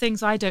myriad of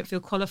things I don't feel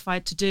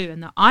qualified to do,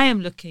 and that I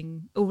am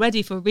looking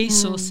already for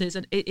resources,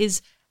 and it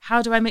is,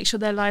 how do I make sure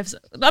their lives?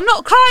 I'm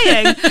not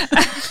crying.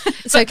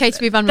 It's okay to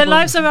be vulnerable. Their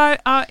lives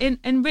are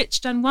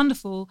enriched and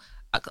wonderful.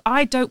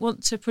 I don't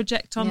want to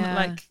project on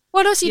like.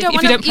 Well, also you don't if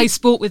want you don't play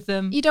sport with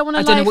them, you don't want.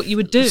 I don't know what you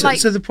would do.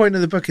 so the point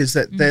of the book is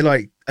that they're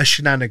like a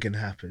shenanigan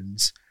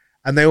happens,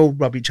 and they all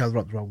rub each other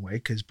up the wrong way,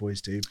 because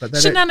boys do. But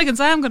shenanigans,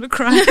 I am going to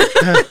cry.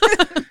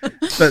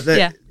 But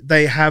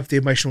they have the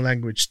emotional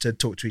language to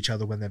talk to each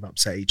other when they've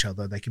upset each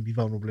other. They can be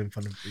vulnerable in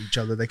front of each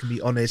other. They can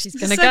be honest. She's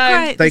gonna So go.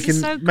 great. They This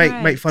is can so make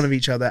great. fun of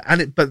each other,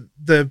 but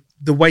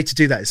the way to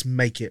do that is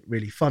make it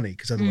really funny,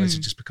 because otherwise it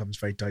just becomes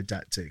very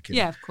didactic. And,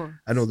 Of course,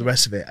 and all the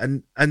rest of it.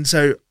 And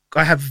so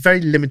I have very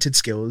limited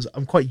skills.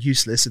 I'm quite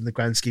useless in the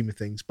grand scheme of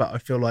things, but I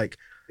feel like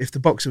if the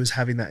Boxer was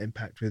having that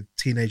impact with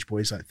teenage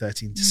boys like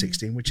 13 to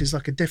 16, which is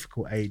like a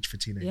difficult age for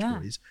teenage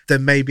boys,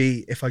 then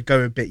maybe if I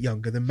go a bit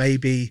younger, then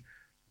maybe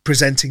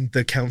presenting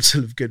the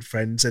Council of Good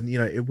Friends, and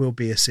it will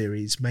be a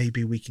series,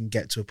 maybe we can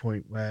get to a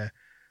point where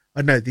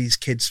I know these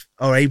kids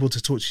are able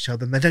to talk to each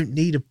other, and they don't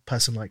need a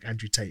person like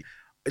Andrew Tate.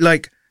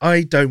 Like,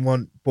 I don't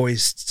want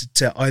boys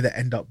to either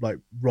end up like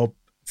Rob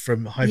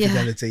from High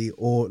Fidelity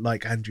or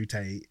like Andrew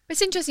Tate.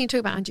 It's interesting you talk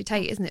about Andrew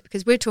Tate, isn't it?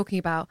 Because we're talking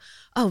about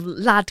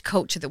lad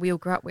culture that we all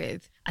grew up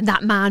with, and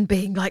that man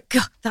being like,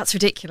 God, that's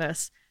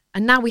ridiculous.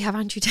 And now we have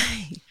Andrew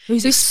Tate,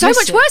 who's so much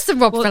explicit. worse than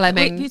Rob Well,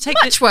 Fleming. if you take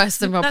Much worse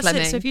than Rob that's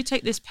Fleming. It. So if you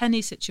take this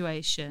Penny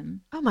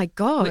situation, Oh my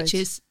God, which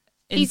is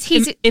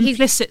He's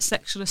implicit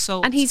sexual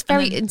assault, and he's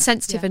very then-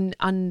 insensitive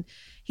and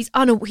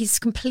he's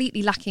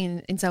completely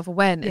lacking in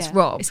self-awareness.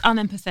 Rob, it's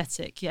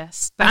unempathetic,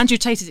 yes. But Andrew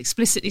Tate is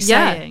explicitly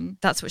Yeah, saying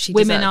that's what she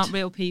women deserved. aren't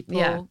real people.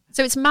 Yeah.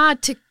 So it's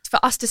mad for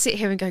us to sit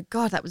here and go,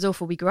 God, that was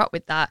awful. We grew up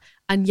with that,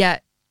 and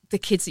yet the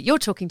kids that you're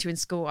talking to in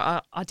school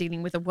are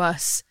dealing with a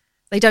worse.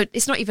 They don't.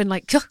 It's not even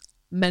like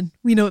men.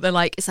 We know what they're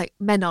like. It's like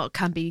men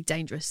can be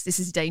dangerous. This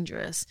is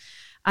dangerous,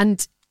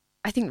 and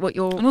I think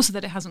and also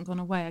that it hasn't gone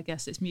away. I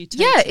guess it's mutated.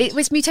 Yeah, it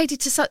was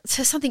mutated to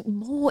something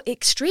more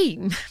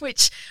extreme,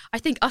 which I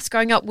think us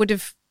growing up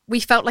we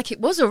felt like it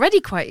was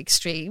already quite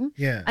extreme.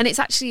 Yeah. And it's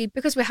actually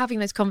because we're having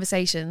those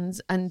conversations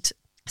and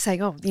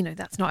saying, oh,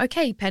 that's not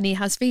okay. Penny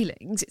has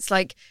feelings. It's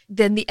like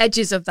then the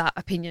edges of that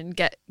opinion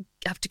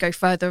have to go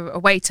further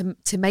away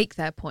to make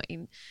their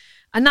point.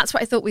 And that's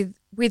what I thought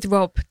with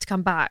Rob to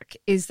come back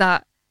is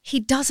that he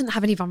doesn't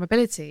have any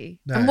vulnerability.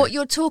 No. And what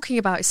you're talking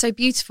about is so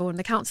beautiful, and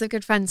the Council of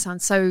Good Friends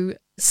sounds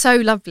so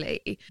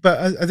lovely.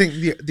 But I think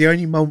the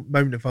only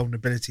moment of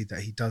vulnerability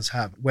that he does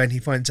have when he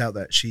finds out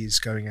that she's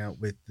going out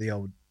with the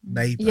old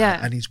neighbour,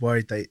 and he's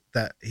worried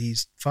that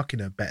he's fucking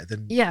her better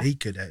than he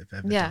could have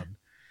ever done.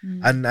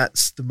 And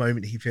that's the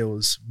moment he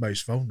feels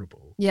most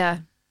vulnerable. Yeah.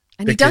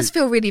 And he does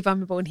feel really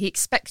vulnerable, and he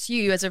expects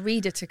you as a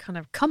reader to kind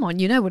of, come on,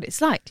 you know what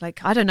it's like. Like,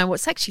 I don't know what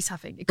sex she's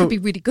having. It could be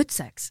really good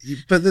sex.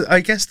 But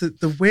I guess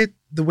the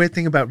weird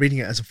thing about reading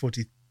it as a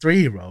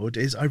 43-year-old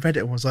is I read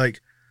it and was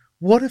like,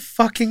 what a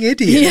fucking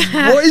idiot.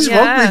 What is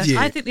wrong with you?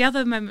 I think the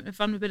other moment of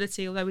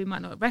vulnerability, although we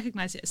might not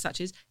recognise it as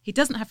such, is he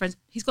doesn't have friends.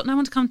 He's got no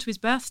one to come to his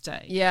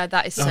birthday. Yeah,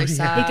 that is so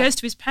sad. He goes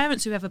to his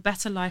parents who have a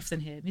better life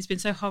than him. He's been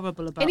so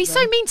horrible about them. And he's so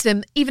mean to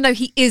them, even though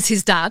he is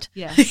his dad.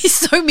 Yeah. He's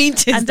so mean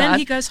to his dad. And then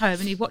he goes home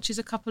and he watches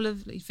a couple of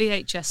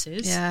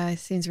VHSs. Yeah, it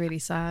seems really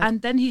sad.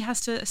 And then he has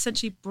to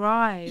essentially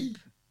bribe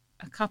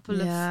a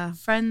couple of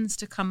friends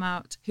to come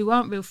out who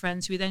aren't real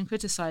friends, who he then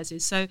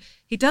criticises. So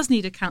he does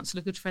need a council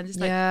of good friends. It's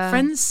like,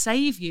 friends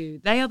save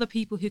you. They are the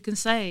people who can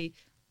say,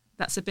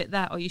 that's a bit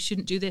that, or you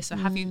shouldn't do this, or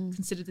have you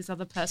considered this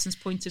other person's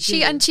point of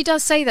view? And she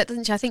does say that,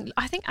 doesn't she? I think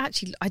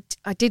actually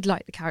I did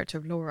like the character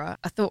of Laura.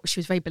 I thought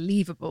she was very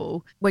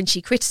believable when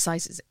she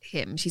criticises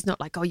him. She's not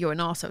like, oh, you're an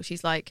arsehole.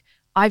 She's like,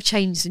 I've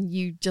changed and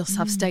you just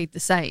have stayed the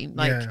same.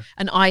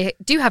 And I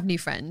do have new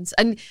friends.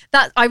 And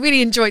that I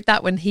really enjoyed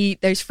that when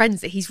those friends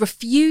that he's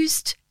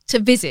refused to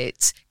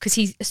visit because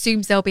he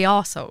assumes they'll be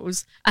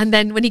arseholes. And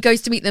then when he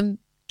goes to meet them,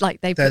 like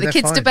they put the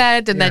kids fine. to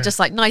bed and they're just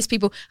like nice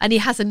people. And he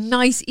has a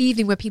nice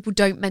evening where people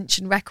don't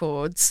mention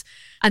records.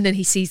 And then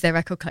he sees their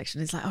record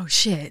collection and he's like, oh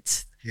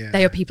shit,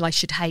 they are people I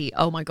should hate.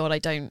 Oh my God, I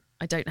don't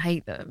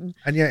hate them.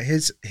 And yet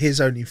his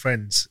only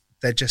friends,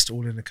 they're just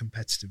all in a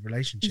competitive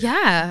relationship.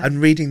 Yeah. And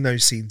reading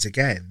those scenes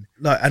again,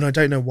 and I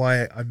don't know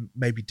why I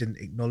maybe didn't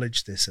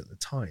acknowledge this at the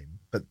time,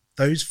 but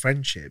those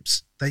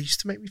friendships, they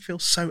used to make me feel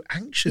so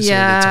anxious all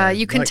the time.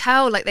 You can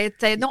tell, like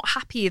they're not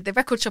happy. The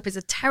record shop is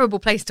a terrible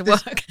place to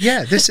work.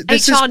 Yeah, this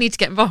HR need to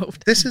get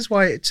involved. This is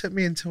why it took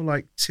me until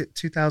like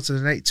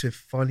 2008 to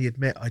finally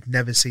admit I'd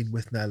never seen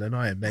With Nell and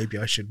I, and maybe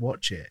I should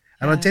watch it.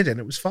 And I did, and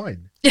it was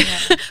fine.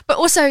 But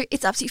also,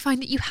 it's absolutely fine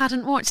that you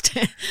hadn't watched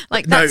it.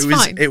 Like, that's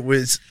fine. It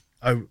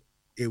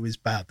was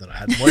bad that I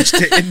hadn't watched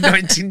it in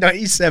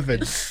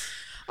 1997.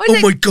 Oh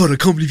my God, I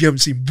can't believe you haven't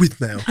seen With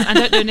Nell. I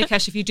don't know,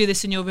 Nikesh, if you do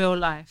this in your real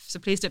life, so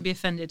please don't be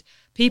offended.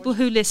 People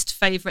who list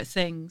favourite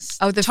things,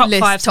 the top list,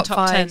 fives top and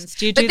top fives. tens.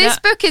 Do you do that? But this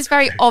that? book is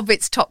very of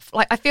its top.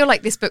 Like, I feel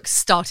like this book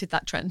started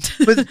that trend.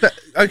 but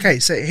okay,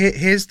 so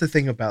here's the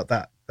thing about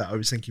that I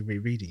was thinking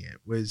rereading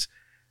it was,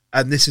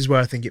 and this is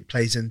where I think it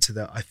plays into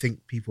that. I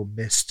think people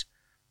missed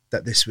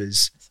that this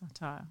was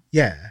satire.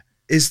 Yeah,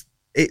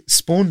 it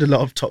spawned a lot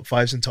of top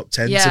fives and top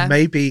tens, and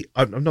maybe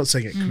I'm not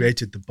saying it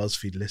created the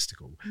BuzzFeed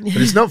listicle, but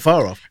it's not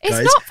far off. It's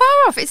guys. not far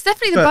off. It's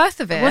definitely the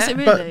birth of it. Was it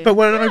really? But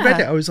when I read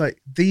it, I was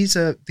like, these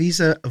are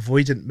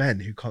avoidant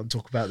men who can't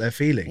talk about their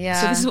feelings.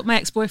 Yeah. So this is what my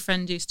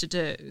ex-boyfriend used to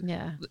do.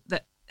 Yeah.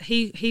 That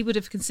he would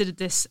have considered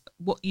this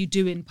what you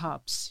do in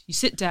pubs. You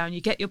sit down,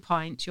 you get your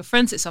pint, your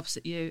friend sits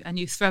opposite you, and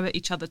you throw at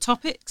each other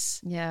topics.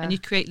 Yeah. And you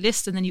create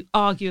lists, and then you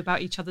argue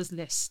about each other's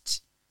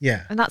list.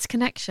 Yeah. And that's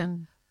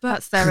connection.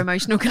 That's their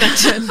emotional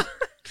connection.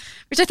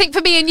 Which I think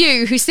for me and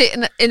you, who sit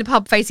in a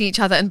pub facing each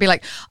other and be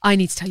like, I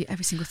need to tell you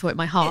every single thought in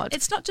my heart.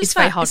 It's not just it's that.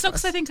 Very hard it's not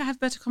because I think I have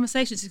better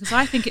conversations. It's because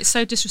I think it's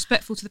so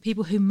disrespectful to the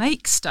people who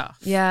make stuff.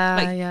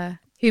 Yeah.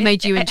 Who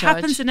made you in charge?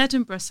 It happens in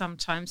Edinburgh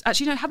sometimes.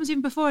 Actually, no, it happens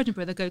even before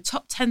Edinburgh. They go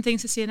top 10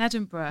 things to see in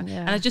Edinburgh. Yeah.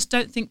 And I just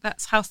don't think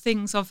that's how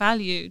things are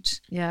valued.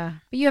 Yeah.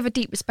 But you have a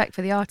deep respect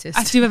for the artist.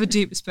 I do have a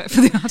deep respect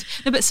for the artist.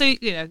 No, but so,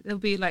 there'll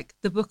be like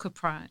the Booker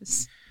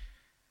Prize.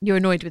 You're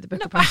annoyed with the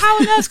Booker Prize. But how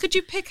on earth could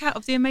you pick out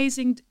of the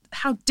amazing,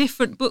 how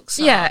different books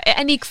are? Yeah,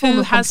 any form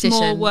of competition. Who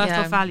has more worth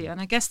or value?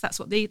 And I guess that's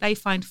what they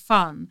find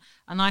fun.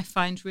 And I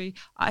find really,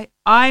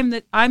 I'm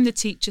the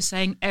teacher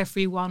saying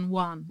everyone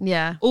won.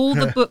 Yeah. All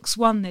the books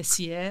won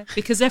this year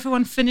because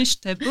everyone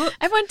finished their book.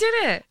 Everyone did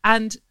it.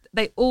 And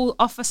they all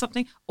offer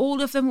something.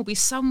 All of them will be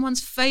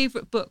someone's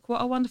favourite book.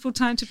 What a wonderful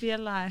time to be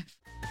alive.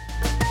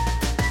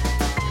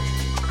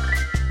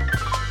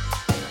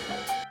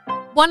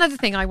 One other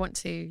thing I want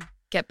to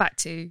get back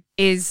to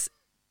is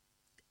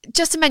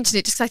just to mention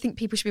it, just because I think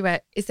people should be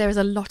aware, is there is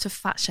a lot of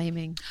fat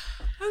shaming.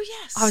 Oh,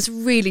 yes. I was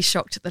really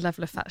shocked at the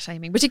level of fat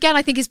shaming, which again,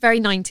 I think is very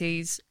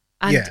 90s.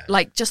 And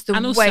like just the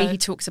also, way he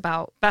talks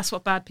about. That's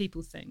what bad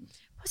people think.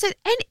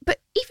 But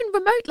even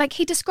remote, like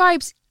he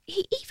describes,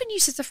 he even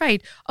uses the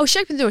phrase, oh, she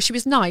opened the door, she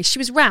was nice, she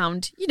was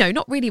round,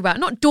 not really round,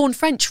 not Dawn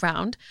French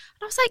round.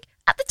 And I was like,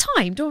 at the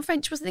time, Dawn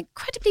French was an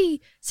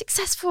incredibly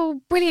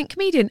successful, brilliant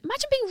comedian.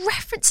 Imagine being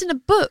referenced in a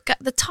book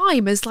at the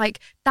time as like,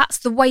 that's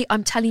the way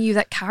I'm telling you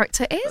that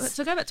character is.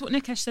 So go back to what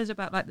Nikesh says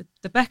about like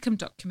the Beckham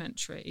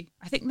documentary.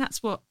 I think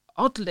that's what,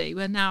 oddly,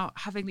 we're now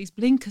having these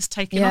blinkers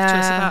taken off to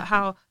us about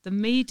how the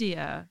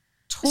media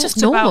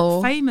talks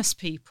about famous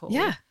people.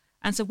 Yeah.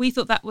 And so we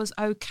thought that was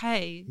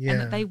okay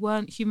and that they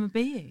weren't human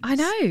beings. I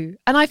know.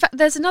 And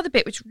there's another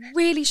bit which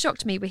really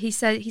shocked me where he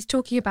said he's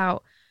talking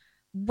about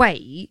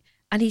weight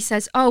and he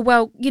says, "Oh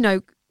well, you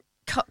know,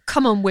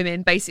 come on,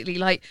 women, basically,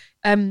 like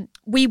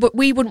we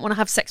wouldn't want to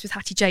have sex with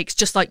Hattie Jakes,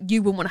 just like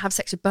you wouldn't want to have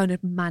sex with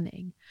Bernard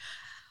Manning."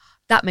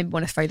 That made me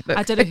want to throw the book.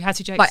 I don't know who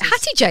Hattie Jakes right, is.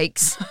 Hattie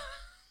Jakes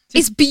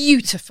is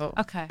beautiful.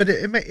 Okay. But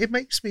it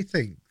makes me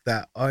think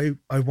that I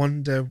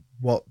wonder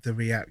what the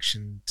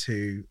reaction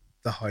to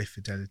the High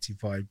Fidelity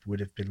vibe would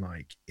have been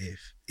like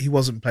if he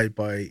wasn't played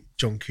by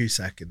John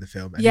Cusack in the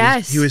film. And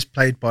Yes. he was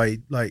played by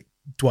like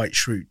Dwight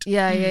Schrute.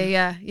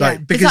 Yeah.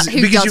 Like, because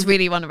who does you-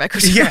 really run a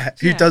record shop. Yeah,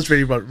 who Yeah. does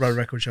really run a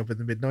record shop in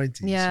the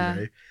mid-90s. Yeah.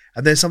 You know?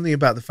 And there's something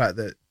about the fact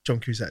that John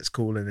Cusack's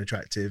cool and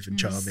attractive and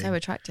charming. So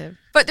attractive.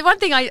 But the one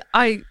thing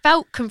I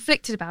felt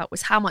conflicted about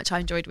was how much I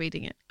enjoyed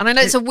reading it. And I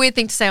know it's a weird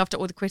thing to say after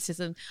all the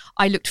criticism.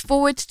 I looked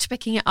forward to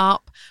picking it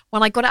up.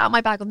 When I got it out of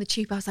my bag on the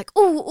tube, I was like,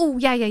 oh,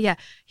 yeah.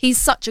 He's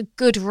such a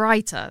good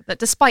writer that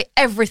despite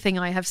everything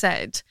I have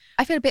said,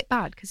 I feel a bit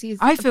bad because he's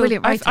a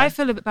brilliant writer. I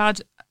feel a bit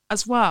bad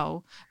as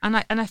well. And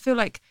I feel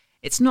like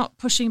it's not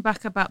pushing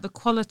back about the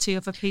quality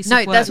of a piece of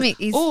work. No, that's me.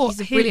 He's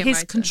a brilliant his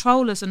writer.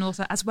 control as an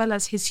author, as well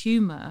as his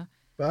humour.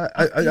 But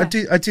I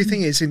do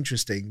think it's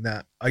interesting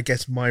that I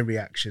guess my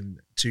reaction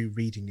to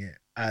reading it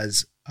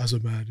as a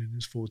man in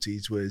his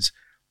 40s was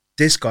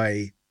this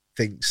guy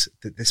thinks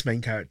that this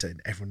main character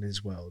and everyone in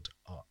his world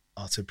are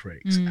utter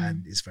pricks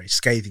and is very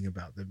scathing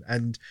about them,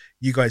 and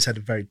you guys had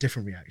a very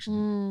different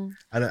reaction.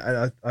 And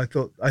I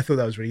thought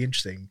that was really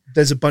interesting.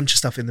 There's a bunch of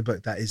stuff in the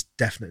book that is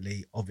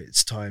definitely of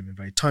its time and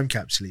very time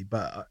capsule-y,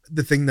 but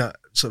the thing that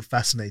sort of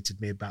fascinated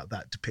me about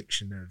that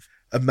depiction of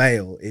a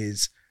male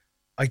is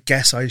I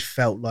guess I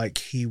felt like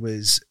he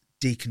was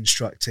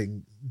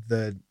deconstructing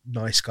the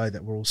nice guy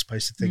that we're all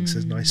supposed to think is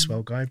a nice,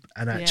 swell guy,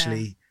 and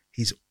actually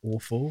he's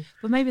awful.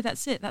 But maybe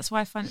that's it. That's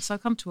why I find it so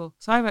comfortable.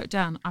 So I wrote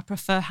down, I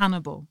prefer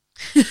Hannibal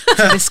to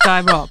this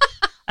guy Rob.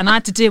 And I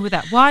had to deal with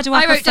that. Why do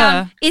I wrote prefer...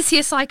 down, is he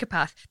a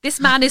psychopath? This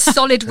man is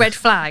solid red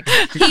flag.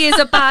 He is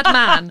a bad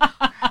man.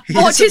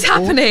 What is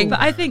happening? But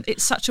I think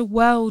it's such a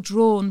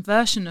well-drawn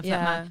version of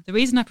that man. The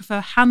reason I prefer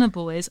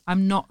Hannibal is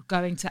I'm not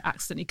going to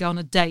accidentally go on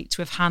a date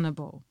with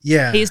Hannibal.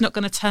 Yeah. He's not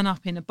going to turn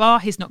up in a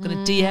bar. He's not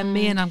going to DM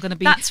me and I'm going to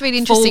be That's really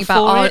interesting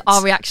full about for our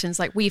it. reactions.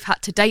 Like, we've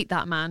had to date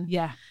that man.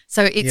 Yeah.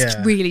 So it's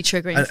really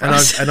triggering for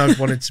us. And I've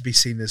wanted to be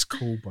seen as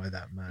cool by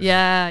that man.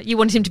 Yeah, you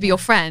wanted him to be your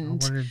friend. I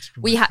wanted him to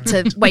be We my had to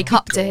friend. wake Oh,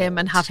 up to him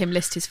and have him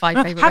list his 5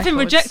 favourite Have him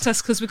records. reject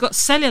us because we've got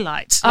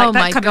cellulite. Oh like that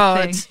my kind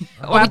God. Of thing.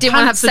 Or we our didn't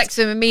want to have pants are- sex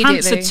with him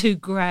immediately. Pants are too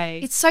grey.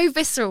 It's so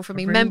visceral for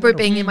me. I really Remember wanna-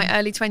 being in my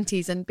early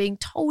 20s and being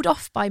told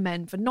off by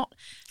men for not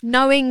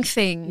knowing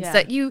things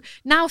that you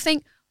now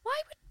think,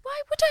 why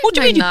would I have What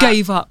do you mean known you that?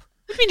 gave up?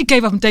 What do you mean you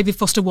gave up on David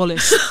Foster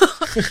Wallace?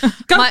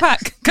 Go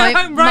back. Go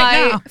home My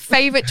right now.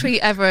 favourite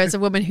tweet ever is a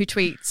woman who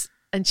tweets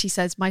and she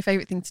says, my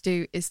favourite thing to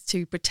do is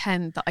to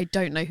pretend that I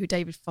don't know who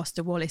David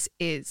Foster Wallace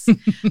is.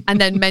 And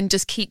then men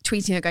just keep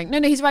tweeting her going, no,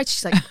 he's right.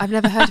 She's like, I've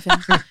never heard of him.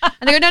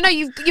 And they go, no,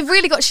 you've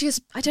really got, she goes,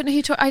 I don't know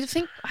who to, I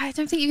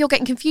don't think you're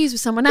getting confused with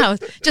someone else.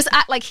 Just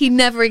act like he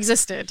never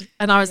existed.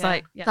 And I was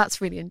like, that's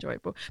really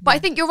enjoyable. But I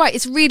think you're right.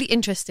 It's really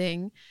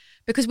interesting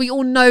because we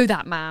all know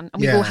that man and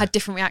we've all had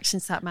different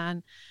reactions to that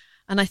man.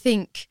 And I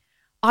think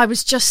I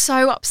was just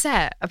so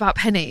upset about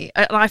Penny,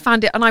 and I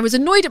found it, and I was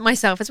annoyed at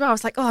myself as well. I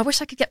was like, "Oh, I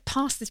wish I could get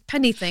past this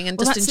Penny thing and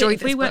just that's enjoy it. If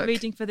this we weren't book."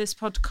 reading for this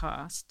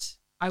podcast,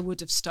 I would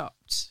have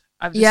stopped.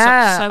 I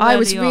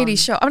was really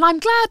shocked. I mean, I'm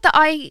glad that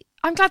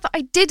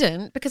I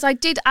didn't, because I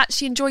did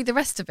actually enjoy the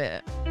rest of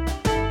it.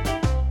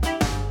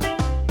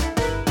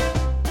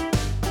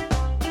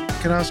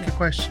 Can I ask a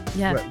question?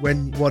 Yeah.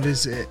 What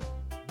is it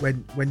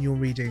when you're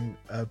reading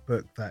a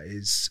book that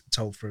is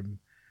told from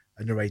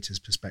a narrator's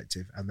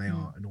perspective and they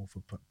are an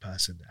awful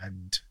person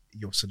and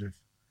you're sort of,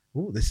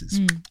 this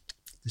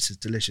is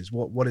delicious.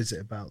 What is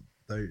it about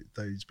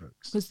those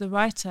books? Because the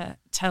writer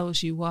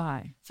tells you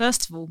why.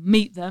 First of all,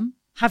 meet them,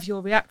 have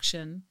your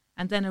reaction,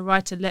 and then a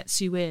writer lets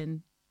you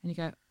in and you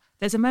go,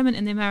 there's a moment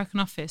in The American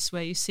Office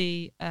where you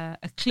see a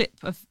clip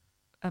of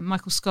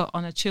Michael Scott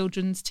on a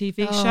children's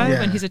TV show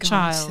when he's a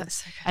child,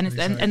 that's so good.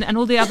 and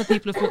all the other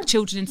people have brought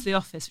children into the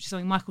office, which is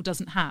something Michael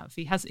doesn't have.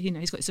 He has,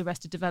 he's got his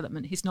Arrested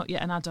Development. He's not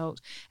yet an adult,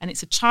 and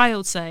it's a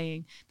child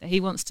saying that he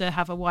wants to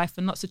have a wife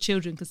and lots of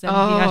children because then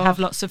he'd have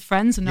lots of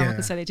friends, and no one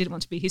could say they didn't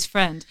want to be his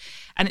friend.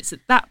 And it's at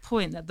that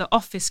point that the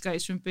office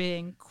goes from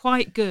being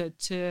quite good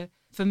to,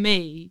 for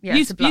me,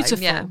 sublime,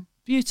 beautiful.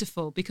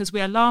 Beautiful, because we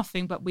are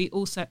laughing, but we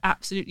also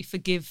absolutely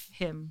forgive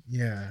him.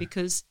 Yeah.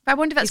 Because But I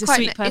wonder if that's he's a quite.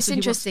 sweet It's person who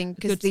wants interesting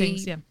because good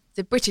things,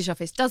 the British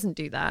office doesn't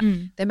do that.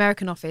 The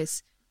American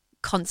office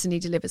constantly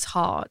delivers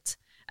heart,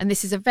 and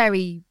this is a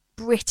very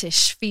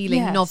British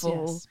feeling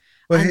novel. Yes.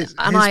 Well, And- his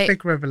and I-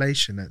 big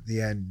revelation at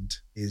the end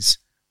is,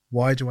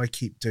 why do I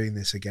keep doing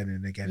this again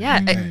and again? Yeah,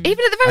 and again?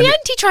 even at the very end,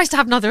 he tries to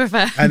have another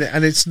affair.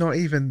 And it's not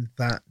even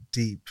that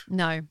deep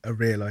No. a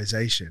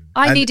realization.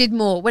 I needed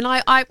more. To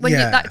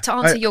answer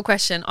I- your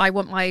question, I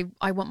want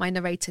my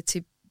narrator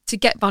to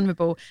get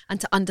vulnerable and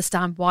to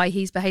understand why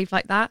he's behaved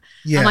like that.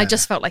 Yeah. And I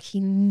just felt like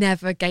he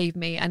never gave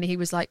me, and he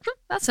was like,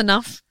 that's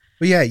enough.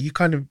 But yeah, you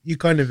kind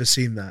of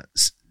assume that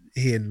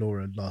he and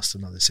Laura last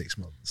another 6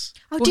 months.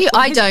 Oh, do you?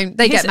 I don't.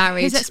 They get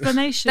married. His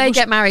explanation. They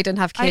get married and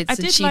have kids, I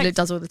and did Sheila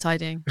does all the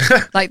tidying.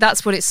 Like,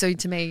 that's what it seemed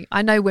to me.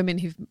 I know women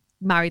who've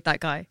married that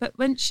guy. But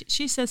when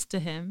she says to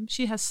him,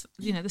 she has,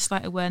 the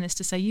slight awareness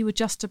to say, you were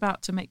just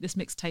about to make this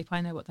mixtape.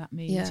 I know what that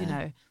means.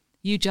 Yeah.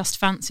 You just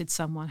fancied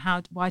someone.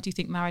 Why do you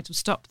think marriage will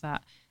stop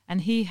that?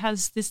 And he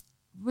has this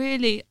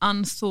really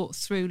unthought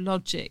through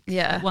logic.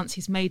 Yeah. That once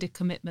he's made a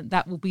commitment,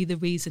 that will be the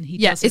reason he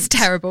Yeah, doesn't. it's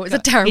terrible. It's a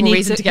terrible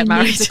reason to get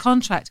married. He needs a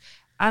contract.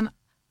 And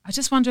I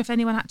just wonder if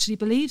anyone actually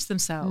believes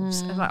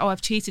themselves. Like,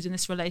 I've cheated in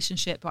this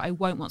relationship, but I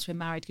won't once we're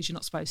married because you're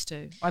not supposed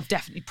to. I've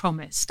definitely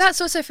promised.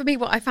 That's also for me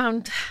what I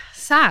found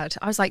sad.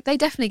 I was like, they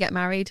definitely get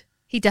married.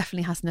 He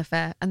definitely has an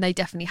affair, and they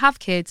definitely have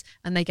kids,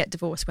 and they get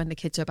divorced when the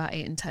kids are about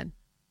 8 and 10.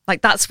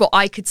 Like, that's what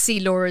I could see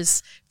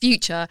Laura's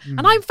future.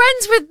 And I'm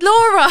friends with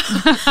Laura.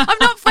 I'm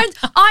not friends.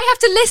 I have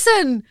to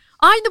listen.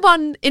 I'm the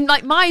one, in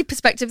like my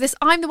perspective,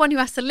 I'm the one who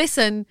has to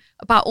listen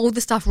about all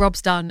the stuff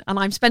Rob's done. And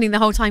I'm spending the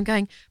whole time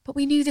going, but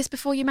we knew this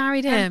before you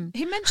married him.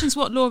 He mentions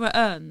what Laura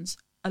earns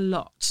a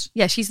lot.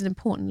 Yeah, she's an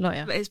important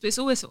lawyer. But it's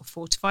always sort of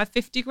 45,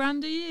 50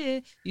 grand a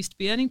year. Used to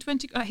be earning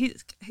 20.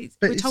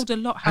 We're told a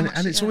lot how much.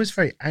 And it's always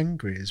very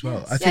angry as well.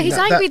 Yes. I think he's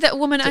angry that a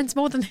woman earns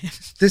more than him.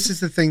 This is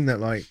the thing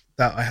that I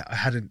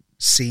hadn't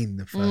seen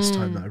the first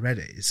time that I read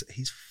it. Is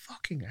he's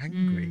fucking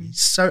angry.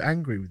 He's so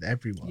angry with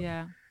everyone.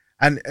 Yeah.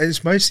 And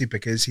it's mostly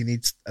because he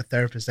needs a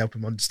therapist to help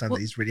him understand that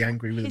he's really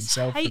angry with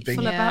himself for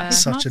being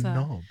such a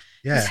knob.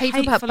 Yeah. He's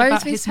hateful about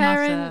both his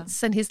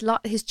parents and his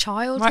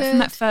childhood. Right from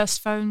that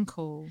first phone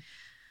call.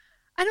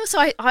 And also,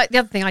 the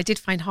other thing I did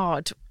find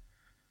hard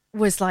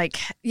was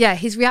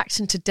his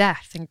reaction to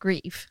death and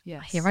grief.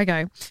 Yes. Here I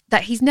go.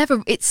 That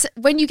it's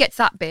when you get to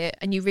that bit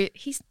and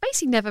he's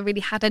basically never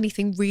really had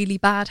anything really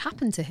bad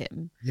happen to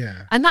him.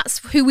 Yeah. And that's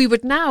who we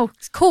would now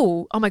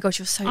call, oh my gosh,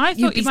 I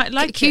thought you might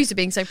like accused of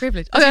being so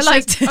privileged. Oh, I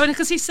liked it. Oh,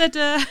 because he said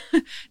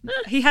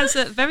he has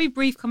a very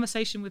brief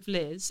conversation with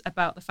Liz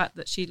about the fact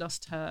that she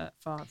lost her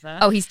father.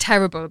 Oh, he's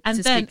terrible and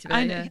to then, speak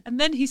to me. And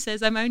then he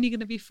says, I'm only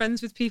going to be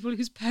friends with people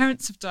whose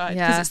parents have died.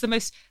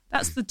 Because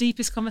that's the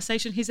deepest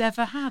conversation he's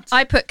ever had.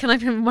 Can I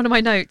put in one of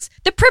my notes?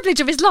 The privilege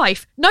of his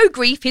life. No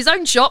grief, his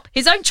own shop,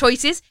 his own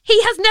choices. He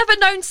has never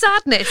known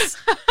sadness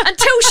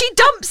until she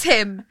dumps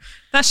him.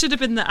 That should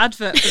have been the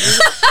advert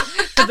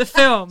for the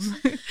film.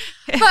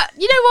 But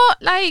you know what?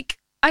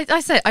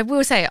 I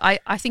will say,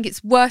 I think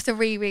it's worth a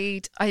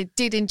reread. I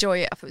did enjoy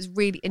it. I thought it was a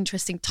really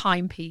interesting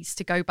timepiece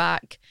to go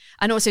back.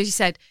 And also, as you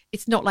said,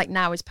 it's not like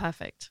now is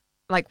perfect.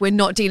 Like, we're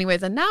not dealing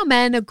with, and now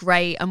men are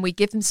great and we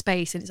give them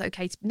space and it's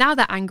okay. Now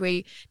they're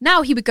angry.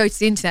 Now he would go to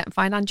the internet and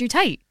find Andrew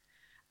Tate.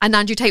 And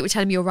Andrew Tate would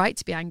tell him, you're right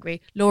to be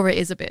angry. Laura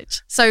is a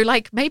bitch. So,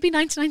 maybe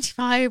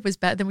 1995 was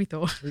better than we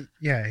thought.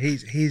 Yeah,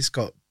 he's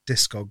got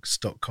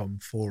Discogs.com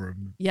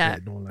forum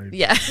written all over.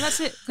 Yeah. That's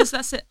it. Because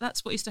that's it.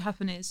 That's what used to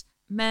happen is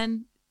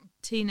men,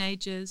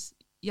 teenagers,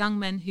 young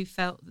men who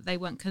felt that they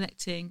weren't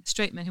connecting,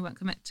 straight men who weren't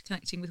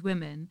connecting with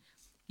women,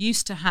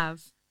 used to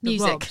have the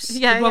music.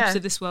 the Robs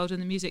of this world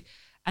and the music.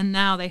 And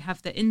now they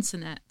have the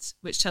internet,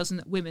 which tells them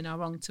that women are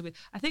wrong to.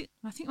 I think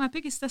my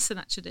biggest lesson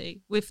actually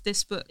with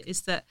this book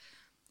is that,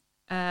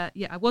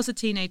 I was a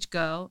teenage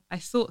girl. I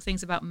thought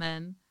things about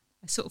men.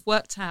 I sort of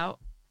worked out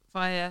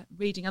via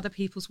reading other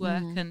people's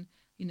work and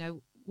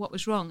what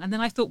was wrong. And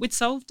then I thought we'd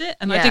solved it,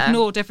 and I'd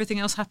ignored everything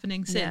else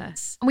happening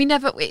since. And we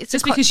never. It's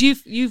just because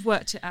you've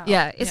worked it out.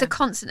 Yeah, it's a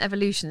constant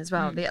evolution as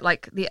well.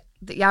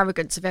 The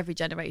arrogance of every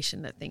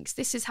generation that thinks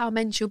this is how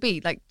men should be.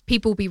 Like,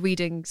 people will be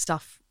reading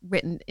stuff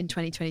written in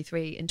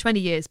 2023 in 20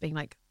 years, being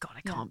like, God,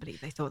 I can't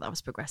believe they thought that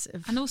was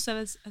progressive. And also,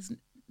 as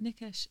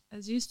Nikesh,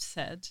 as you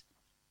said,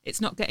 it's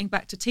not getting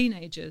back to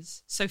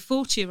teenagers. So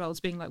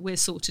 40-year-olds being like, we're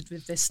sorted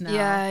with this now.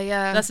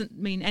 Yeah. Doesn't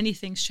mean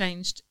anything's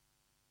changed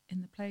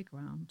in the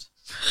playground.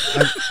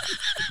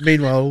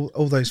 Meanwhile,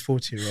 all those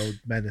 40-year-old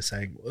men are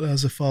saying, well,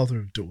 as a father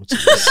of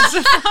daughters.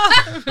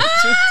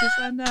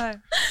 I know.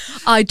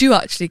 I do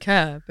actually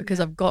care because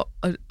I've got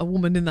a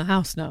woman in the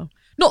house now.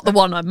 Not the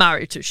one I'm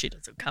married to. She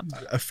doesn't come.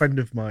 A friend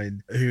of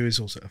mine who is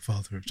also a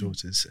father of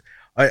daughters,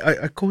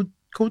 I called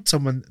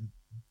someone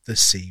the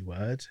C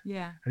word.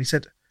 Yeah. And he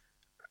said,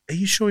 are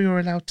you sure you're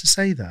allowed to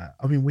say that?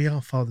 I mean, we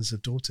are fathers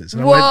of daughters.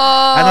 And Whoa.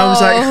 I was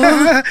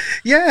like,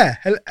 yeah.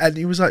 And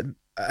he was like,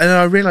 and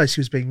I realised he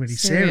was being really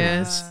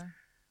serious.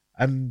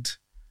 And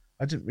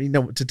I didn't really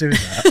know what to do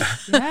with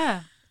that.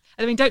 Yeah.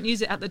 I mean, don't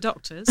use it at the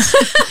doctor's.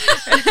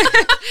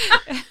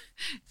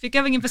 If you're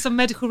going in for some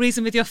medical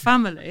reason with your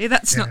family,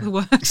 that's not the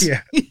word.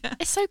 Yeah.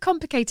 It's so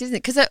complicated, isn't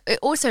it? Because it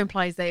also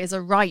implies there is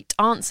a right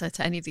answer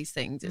to any of these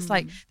things. It's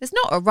like, there's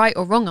not a right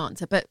or wrong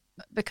answer, but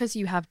because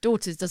you have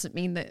daughters doesn't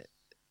mean that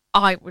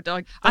I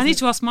need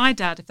to ask my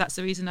dad if that's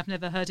the reason I've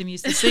never heard him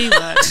use the C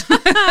word.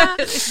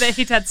 If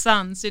he'd had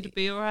sons, it'd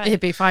be all right. He'd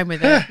be fine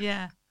with it.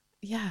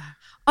 Yeah.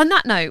 On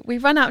that note,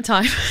 we've run out of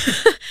time.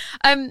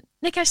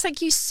 Nikesh,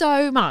 thank you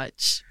so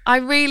much. I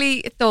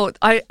really thought,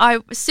 I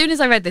as soon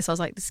as I read this, I was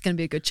like, this is going to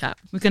be a good chat.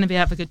 We're going to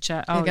have a good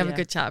chat. We're going to have a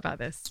good chat about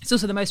this. It's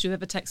also the most we've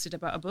ever texted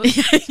about a book.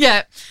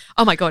 Yeah.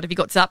 Oh my God, have you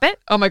got to that bit?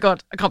 Oh my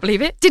God, I can't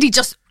believe it. Did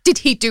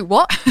he do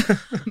what?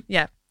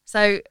 Yeah.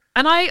 So,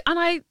 and I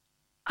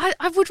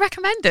would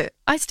recommend it.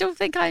 I still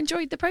think I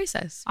enjoyed the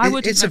process. I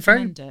wouldn't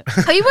recommend it.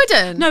 Oh, you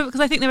wouldn't? No,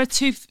 because I think there are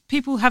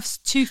people have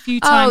too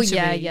few time to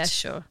read. Oh, yeah,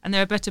 sure. And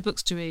there are better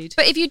books to read.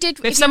 But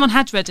if someone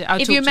had read it, I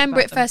would if you remember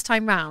it first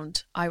time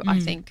round,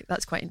 I think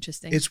that's quite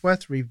interesting. It's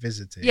worth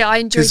revisiting. Yeah, I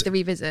enjoyed the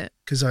revisit.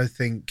 Because I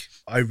think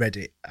I read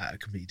it at a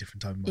completely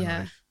different time in my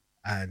life.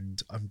 And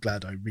I'm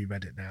glad I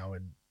reread it now.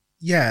 And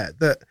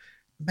that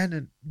men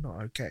are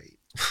not okay.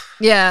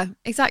 Yeah,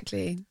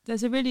 exactly.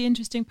 There's a really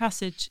interesting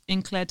passage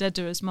in Claire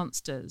Dedera's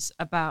Monsters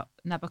about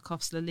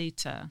Nabokov's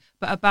Lolita,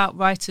 but about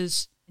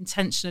writers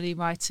intentionally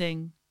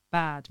writing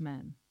bad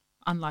men,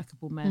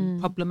 unlikable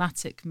men,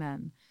 problematic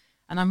men.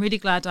 And I'm really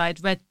glad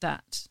I'd read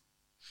that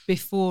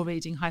before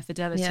reading High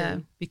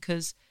Fidelity,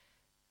 because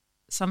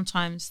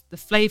sometimes the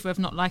flavour of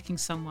not liking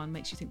someone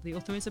makes you think the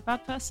author is a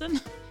bad person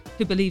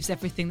who believes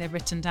everything they've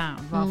written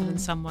down, rather than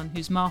someone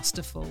who's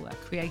masterful at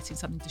creating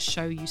something to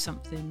show you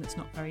something that's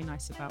not very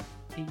nice about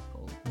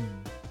people.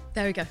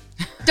 There we go.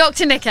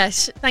 Dr.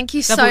 Nikesh, thank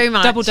you so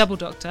much. Double,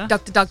 doctor.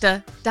 Doctor.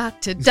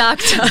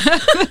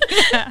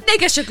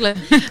 Nikesh Shukla.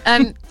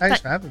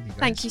 Thanks for having me, guys.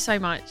 Thank you so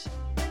much.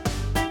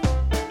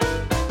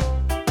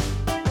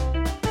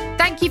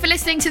 Thank you for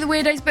listening to the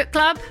Weirdos Book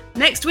Club.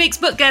 Next week's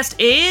book guest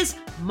is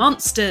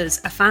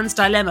Monsters, A Fan's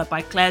Dilemma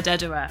by Claire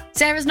Dedera.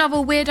 Sarah's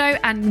novel Weirdo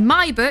and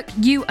my book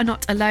You Are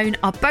Not Alone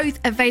are both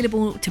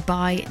available to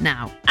buy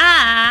now.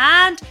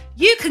 And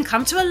you can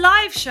come to a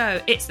live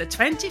show. It's the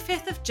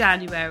 25th of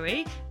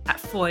January at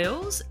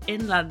Foyles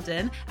in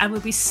London, and we'll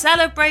be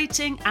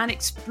celebrating and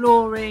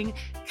exploring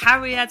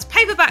Cariad's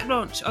paperback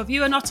launch of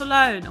You Are Not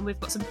Alone. And we've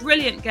got some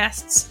brilliant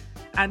guests,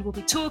 and we'll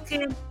be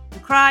talking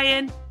and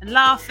crying and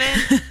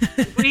laughing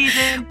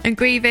and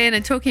grieving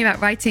and talking about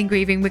writing,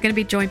 grieving. We're going to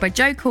be joined by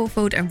Joe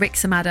Caulfield and Rick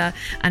Samada,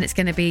 and it's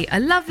going to be a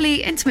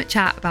lovely intimate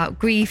chat about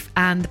grief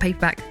and the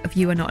paperback of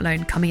You Are Not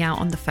Alone coming out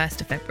on the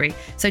 1st of February.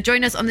 So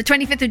join us on the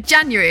 25th of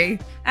January.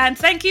 And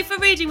thank you for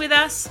reading with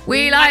us.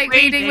 We like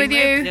reading with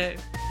you.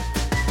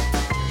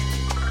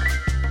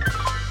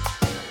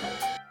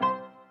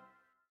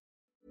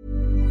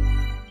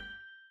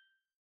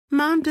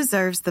 Mom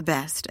deserves the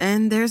best,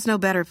 and there's no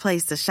better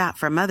place to shop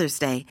for Mother's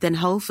Day than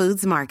Whole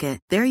Foods Market.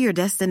 They're your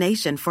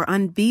destination for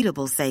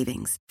unbeatable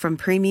savings, from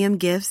premium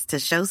gifts to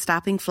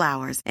show-stopping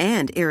flowers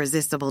and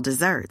irresistible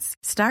desserts.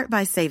 Start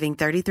by saving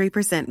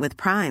 33% with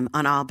Prime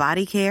on all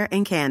body care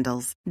and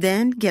candles.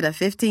 Then get a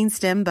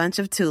 15-stem bunch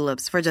of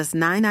tulips for just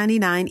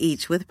 $9.99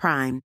 each with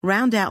Prime.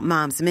 Round out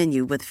Mom's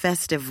menu with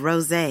festive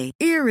rosé,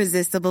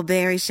 irresistible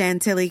berry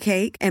chantilly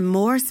cake, and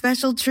more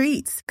special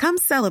treats. Come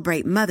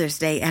celebrate Mother's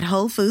Day at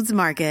Whole Foods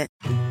Market.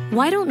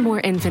 Why don't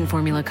more infant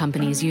formula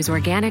companies use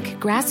organic,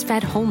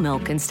 grass-fed whole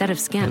milk instead of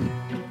skim?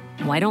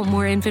 Why don't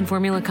more infant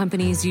formula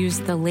companies use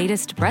the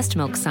latest breast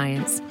milk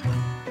science?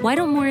 Why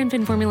don't more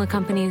infant formula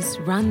companies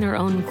run their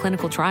own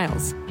clinical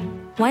trials?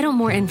 Why don't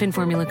more infant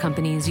formula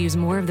companies use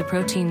more of the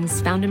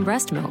proteins found in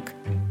breast milk?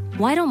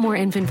 Why don't more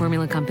infant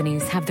formula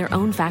companies have their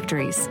own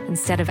factories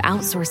instead of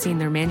outsourcing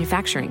their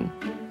manufacturing?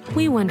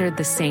 We wondered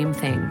the same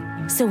thing.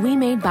 So we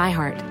made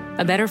ByHeart,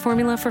 a better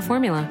formula for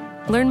formula.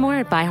 Learn more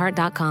at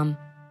byheart.com.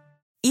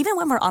 Even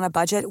when we're on a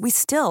budget, we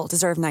still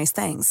deserve nice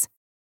things.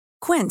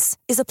 Quince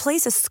is a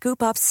place to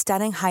scoop up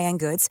stunning high-end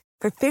goods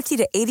for 50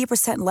 to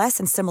 80% less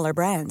than similar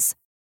brands.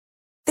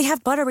 They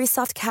have buttery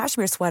soft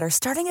cashmere sweaters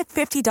starting at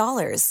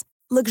 $50,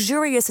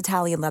 luxurious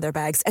Italian leather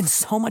bags, and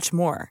so much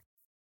more.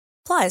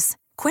 Plus,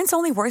 Quince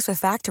only works with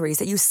factories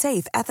that use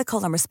safe,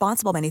 ethical, and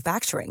responsible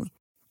manufacturing.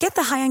 Get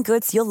the high-end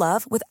goods you'll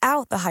love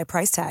without the high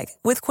price tag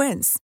with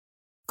Quince.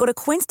 Go to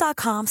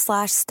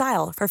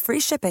quince.com/style for free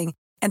shipping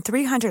and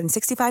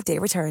 365-day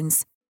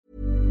returns.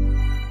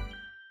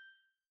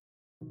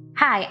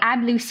 Hi,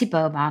 I'm Lucy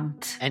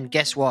Beaumont. And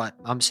guess what?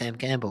 I'm Sam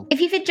Campbell.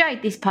 If you've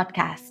enjoyed this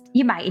podcast,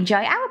 you might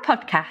enjoy our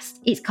podcast.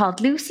 It's called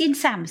Lucy and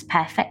Sam's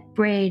Perfect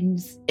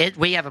Brains.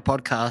 We have a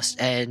podcast,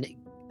 and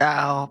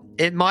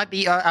it might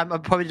be, I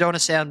probably don't want to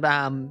sound,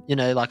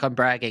 like I'm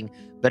bragging,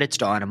 but it's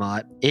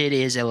dynamite. It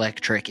is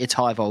electric. It's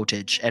high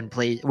voltage. And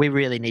please, we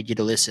really need you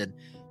to listen.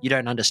 You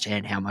don't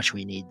understand how much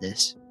we need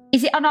this.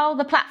 Is it on all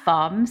the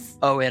platforms?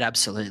 Oh, it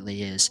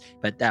absolutely is.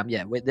 But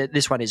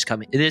this one is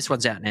coming. This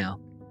one's out now.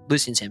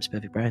 Lucy and Sam's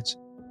Perfect Brains.